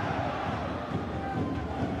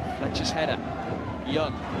 Fletcher's header.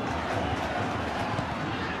 Young.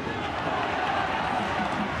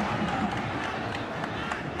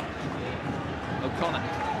 O'Connor.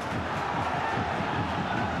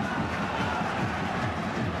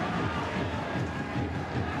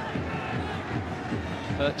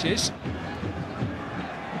 Purchase.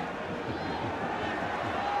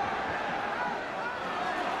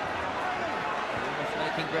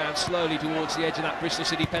 Making ground slowly towards the edge of that Bristol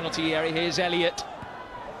City penalty area. Here's Elliott.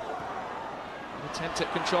 An attempt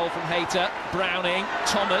at control from Hayter. Browning,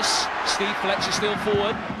 Thomas, Steve Fletcher still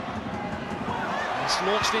forward. It's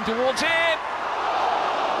launched in towards him.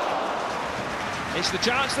 It's the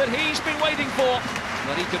chance that he's been waiting for,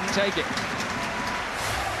 but he couldn't take it.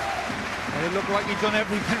 And it looked like he'd done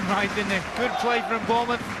everything right, didn't it? Good play from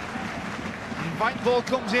Bournemouth. The inviting ball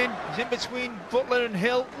comes in. He's in between Butler and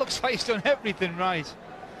Hill. Looks like he's done everything right.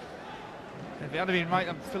 If he had been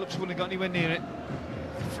right, Phillips wouldn't have got anywhere near it.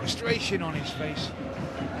 Frustration on his face.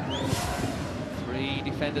 3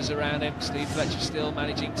 defenders around him. Steve Fletcher still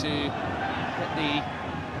managing to get the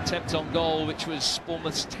attempt on goal, which was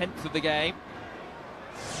Bournemouth's 10th of the game.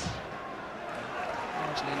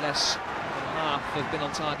 Largely less than half have been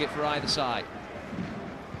on target for either side.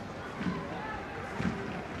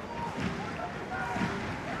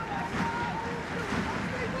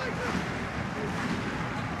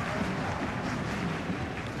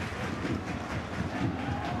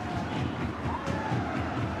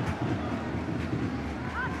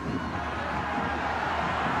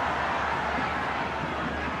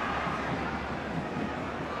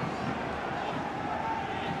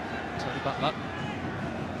 Butler,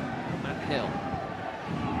 Matt Hill.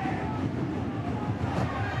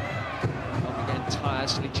 Up again,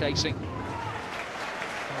 tirelessly chasing.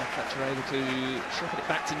 Fletcher able to shuffle it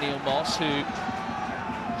back to Neil Moss, who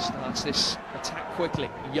starts this attack quickly.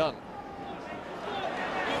 Young.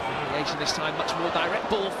 Variation this time, much more direct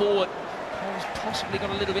ball forward. Paul's possibly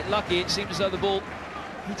got a little bit lucky. It seemed as though the ball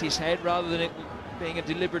hit his head rather than it being a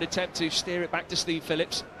deliberate attempt to steer it back to Steve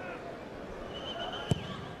Phillips.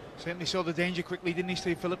 Certainly saw the danger quickly, didn't he,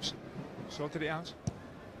 Steve Phillips? Sorted it out.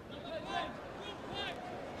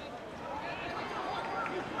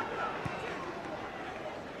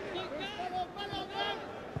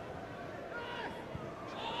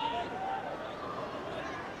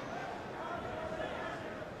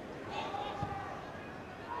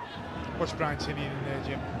 What's Brian Tinney in there,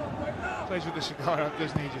 Jim? Plays with the cigar out,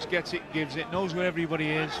 doesn't he? Just gets it, gives it, knows where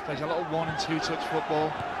everybody is, plays a little 1- and 2-touch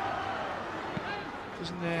football.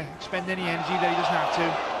 Doesn't expend any energy that he doesn't have to.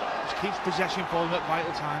 Just keeps possession for them at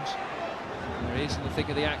vital times. There he is in the thick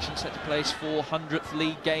of the action, set to place for 100th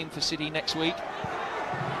league game for City next week.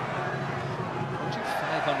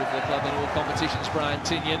 500 for the club in all competitions, Brian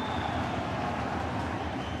Tinnion.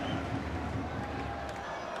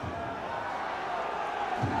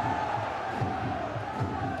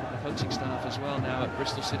 The coaching staff as well now at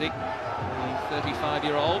Bristol City. The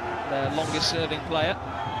 35-year-old, their longest serving player.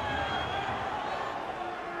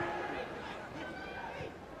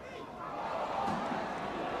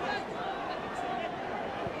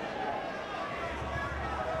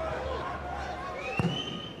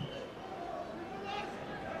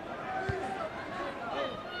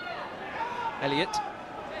 Elliott.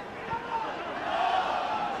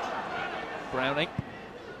 Browning.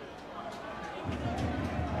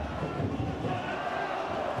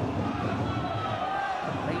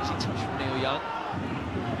 Lazy touch from Neil Young.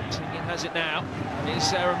 Tinnion has it now. And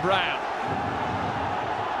here's Aaron Brown.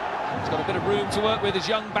 He's got a bit of room to work with as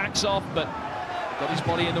Young backs off, but got his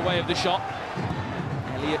body in the way of the shot.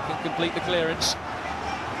 Elliott can complete the clearance.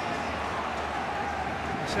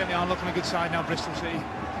 They certainly are looking a good side now, Bristol City.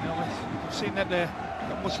 You know, we've seen that they've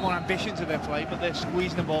got much more ambition to their play, but they're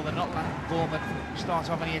squeezing the ball. They're not letting Bournemouth start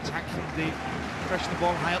off any attack from deep, pressing the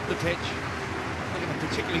ball high up the pitch. Looking a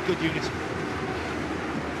particularly good unit.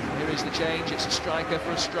 Here is the change. It's a striker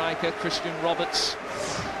for a striker. Christian Roberts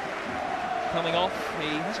coming off. He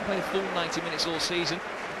hasn't played a full 90 minutes all season,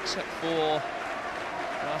 except for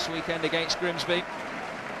last weekend against Grimsby.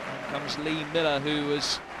 And comes Lee Miller, who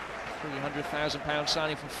was £300,000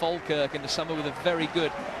 signing from Falkirk in the summer with a very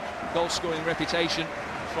good goal-scoring reputation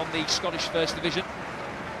from the Scottish First Division.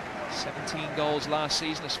 17 goals last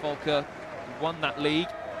season as Falkirk won that league.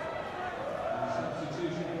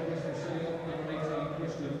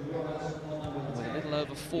 With a little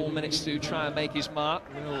over 4 minutes to try and make his mark,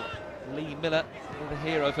 will Lee Miller be the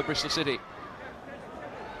hero for Bristol City.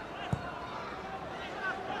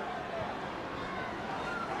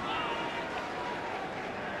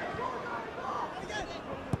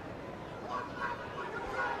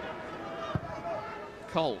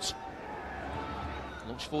 Coles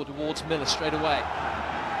launch forward towards Miller straight away.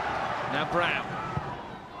 Now Brown.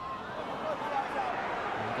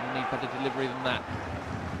 They're going to need better delivery than that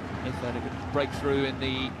if they're going to break through in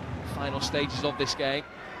the final stages of this game.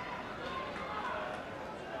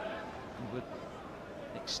 It would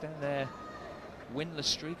extend their winless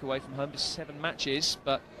streak away from home to 7 matches,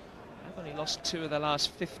 but they've only lost 2 of their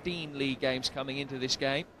last 15 league games coming into this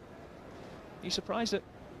game. Are you surprised that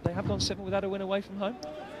they have gone 7 without a win away from home?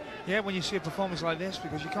 Yeah, when you see a performance like this,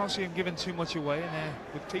 because you can't see them giving too much away, and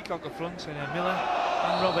with Peacock up front and Miller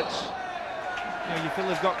and Roberts, you know, you feel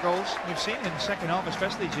they've got goals. We've seen in the second half,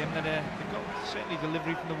 especially, Jim, that they've got certainly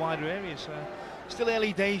delivery from the wider areas. Still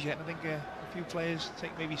early days yet, and I think a few players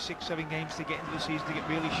take maybe 6-7 games to get into the season to get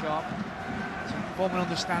really sharp, to form an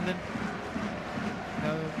understanding, you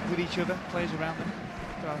know, with each other, players around them.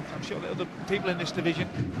 I'm sure that other people in this division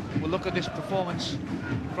will look at this performance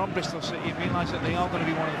from Bristol City and realise that they are going to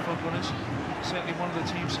be one of the front runners, certainly one of the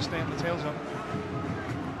teams to stay on the tails of.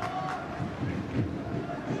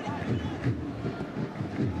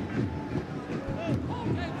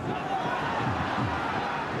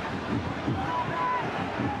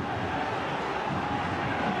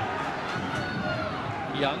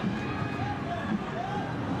 Young.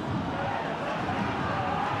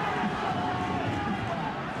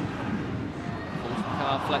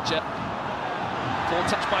 Fletcher. Ball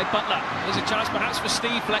touched by Butler. There's a chance perhaps for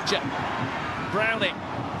Steve Fletcher. Browning.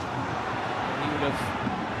 He would have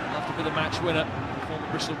loved to be the match winner, former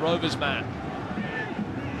Bristol Rovers man.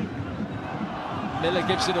 Miller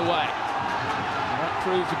gives it away. That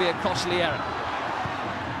proved to be a costly error.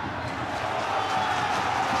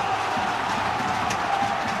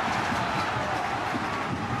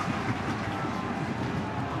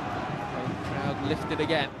 The crowd lifted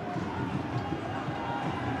again.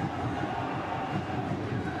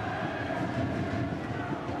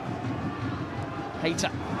 Hayter.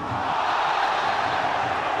 Could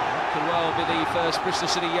well be the first Bristol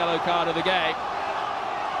City yellow card of the game.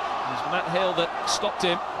 It was Matt Hill that stopped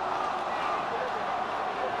him.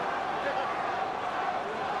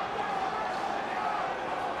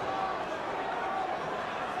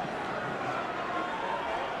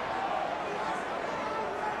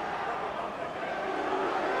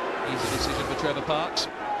 Easy decision for Trevor Parks.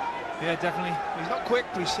 Yeah, definitely. He's not quick,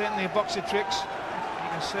 but he's certainly a box of tricks. You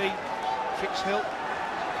can see Tricks Hill.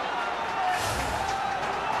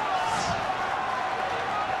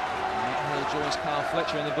 Hill joins Carl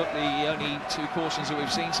Fletcher in the book, the only 2 cautions that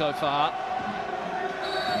we've seen so far.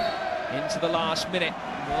 Into the last minute.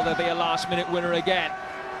 Will there be a last-minute winner again?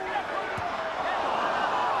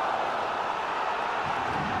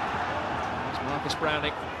 It's Marcus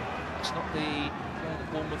Browning. It's not the player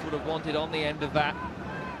that Bournemouth would have wanted on the end of that,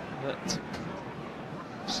 but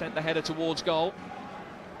sent the header towards goal.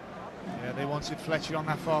 Yeah, they wanted Fletcher on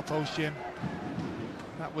that far post, Jim.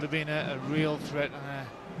 That would have been a real threat, and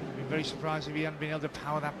I'd be very surprised if he hadn't been able to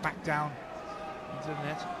power that back down into the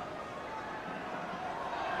net.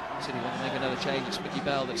 City want to make another change. It's Mickey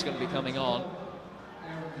Bell that's going to be coming on.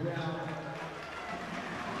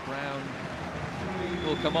 Brown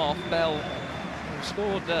will come off. Bell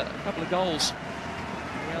scored a couple of goals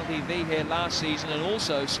in the LDV here last season, and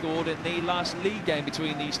also scored in the last league game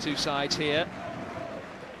between these 2 sides here.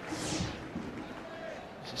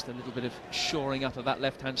 Just a little bit of shoring up of that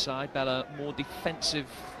left-hand side. Bella, more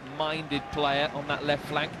defensive-minded player on that left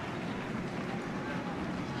flank.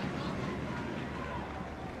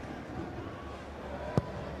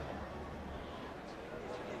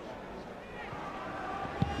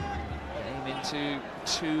 Game into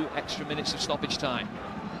 2 extra minutes of stoppage time.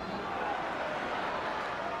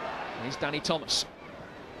 Here's Danny Thomas.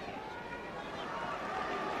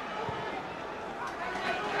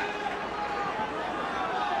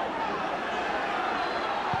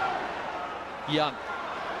 Young.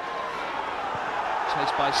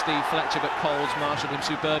 Chased by Steve Fletcher, but Coles marshalled him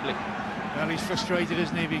superbly. Well, he's frustrated,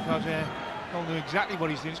 isn't he, because Cole knew exactly what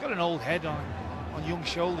he's doing. He's got an old head on Young's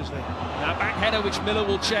shoulders there. Now back header, which Miller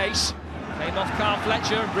will chase. Came off Carl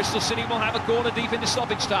Fletcher, and Bristol City will have a corner deep into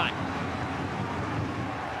stoppage time.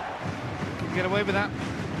 Can get away with that.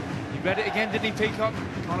 He read it again, didn't he, Peacock?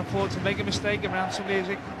 Can't afford to make a mistake around somebody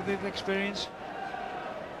with his experience.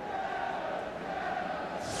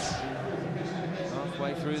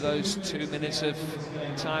 Halfway through those 2 minutes of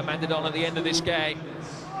time handed on at the end of this game.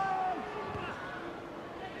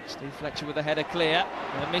 Steve Fletcher with a header clear.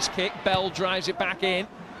 And a missed kick. Bell drives it back in.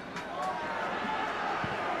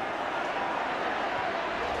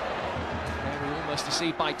 Very almost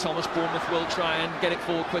deceived by Thomas. Bournemouth will try and get it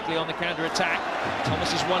forward quickly on the counter-attack.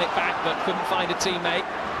 Thomas has won it back but couldn't find a teammate.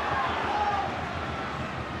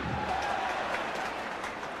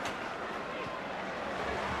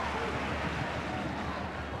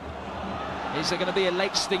 Is there going to be a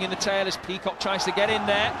late sting in the tail as Peacock tries to get in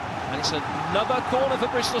there? And it's another corner for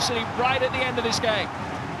Bristol City right at the end of this game.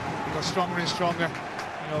 He got stronger and stronger.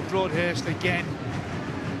 You know, Broadhurst again.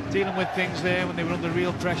 dealing with things there when they were under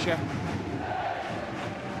real pressure.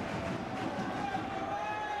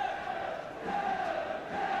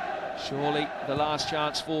 Surely the last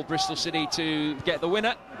chance for Bristol City to get the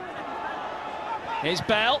winner. Here's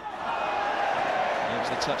Bell. There's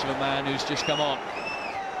the touch of a man who's just come on.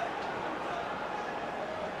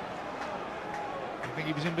 I think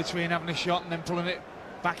he was in between having a shot and then pulling it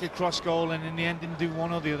back across goal, and in the end didn't do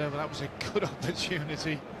one or the other, but that was a good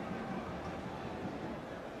opportunity.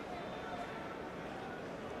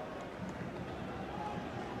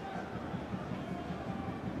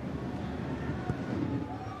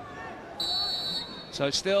 So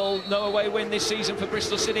still no away win this season for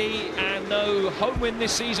Bristol City and no home win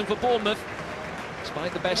this season for Bournemouth,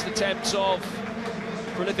 despite the best attempts of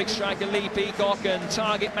prolific striker Lee Peacock and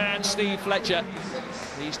target man Steve Fletcher.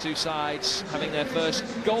 These two sides having their first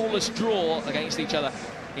goalless draw against each other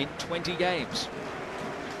in 20 games.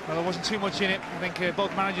 Well, there wasn't too much in it. I think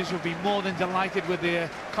both managers would be more than delighted with the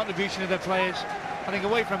contribution of their players. I think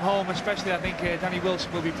away from home especially, I think Danny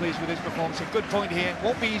Wilson will be pleased with his performance. A good point here.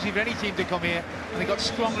 Won't be easy for any team to come here, and they got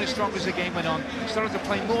stronger and stronger as the game went on. Started to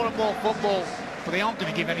play more and more football, but they aren't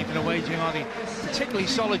going to give anything away, Jim, are they? Particularly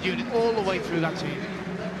solid unit all the way through that team.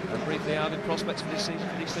 And briefly, are the prospects for this season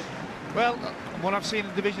for these two? Well, what I've seen in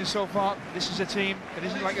the division so far, this is a team that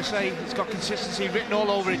isn't, like I say, it's got consistency written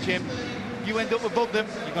all over it, Jim. You end up above them,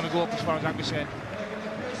 you're going to go up as far as I'm concerned.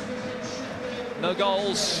 No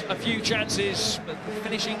goals, a few chances, but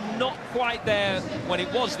finishing not quite there when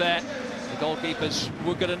it was there. The goalkeepers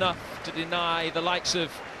were good enough to deny the likes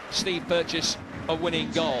of Steve Purchase a winning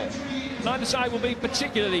goal. Neither side will be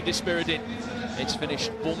particularly dispirited. It's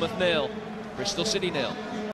finished Bournemouth 0, Bristol City 0.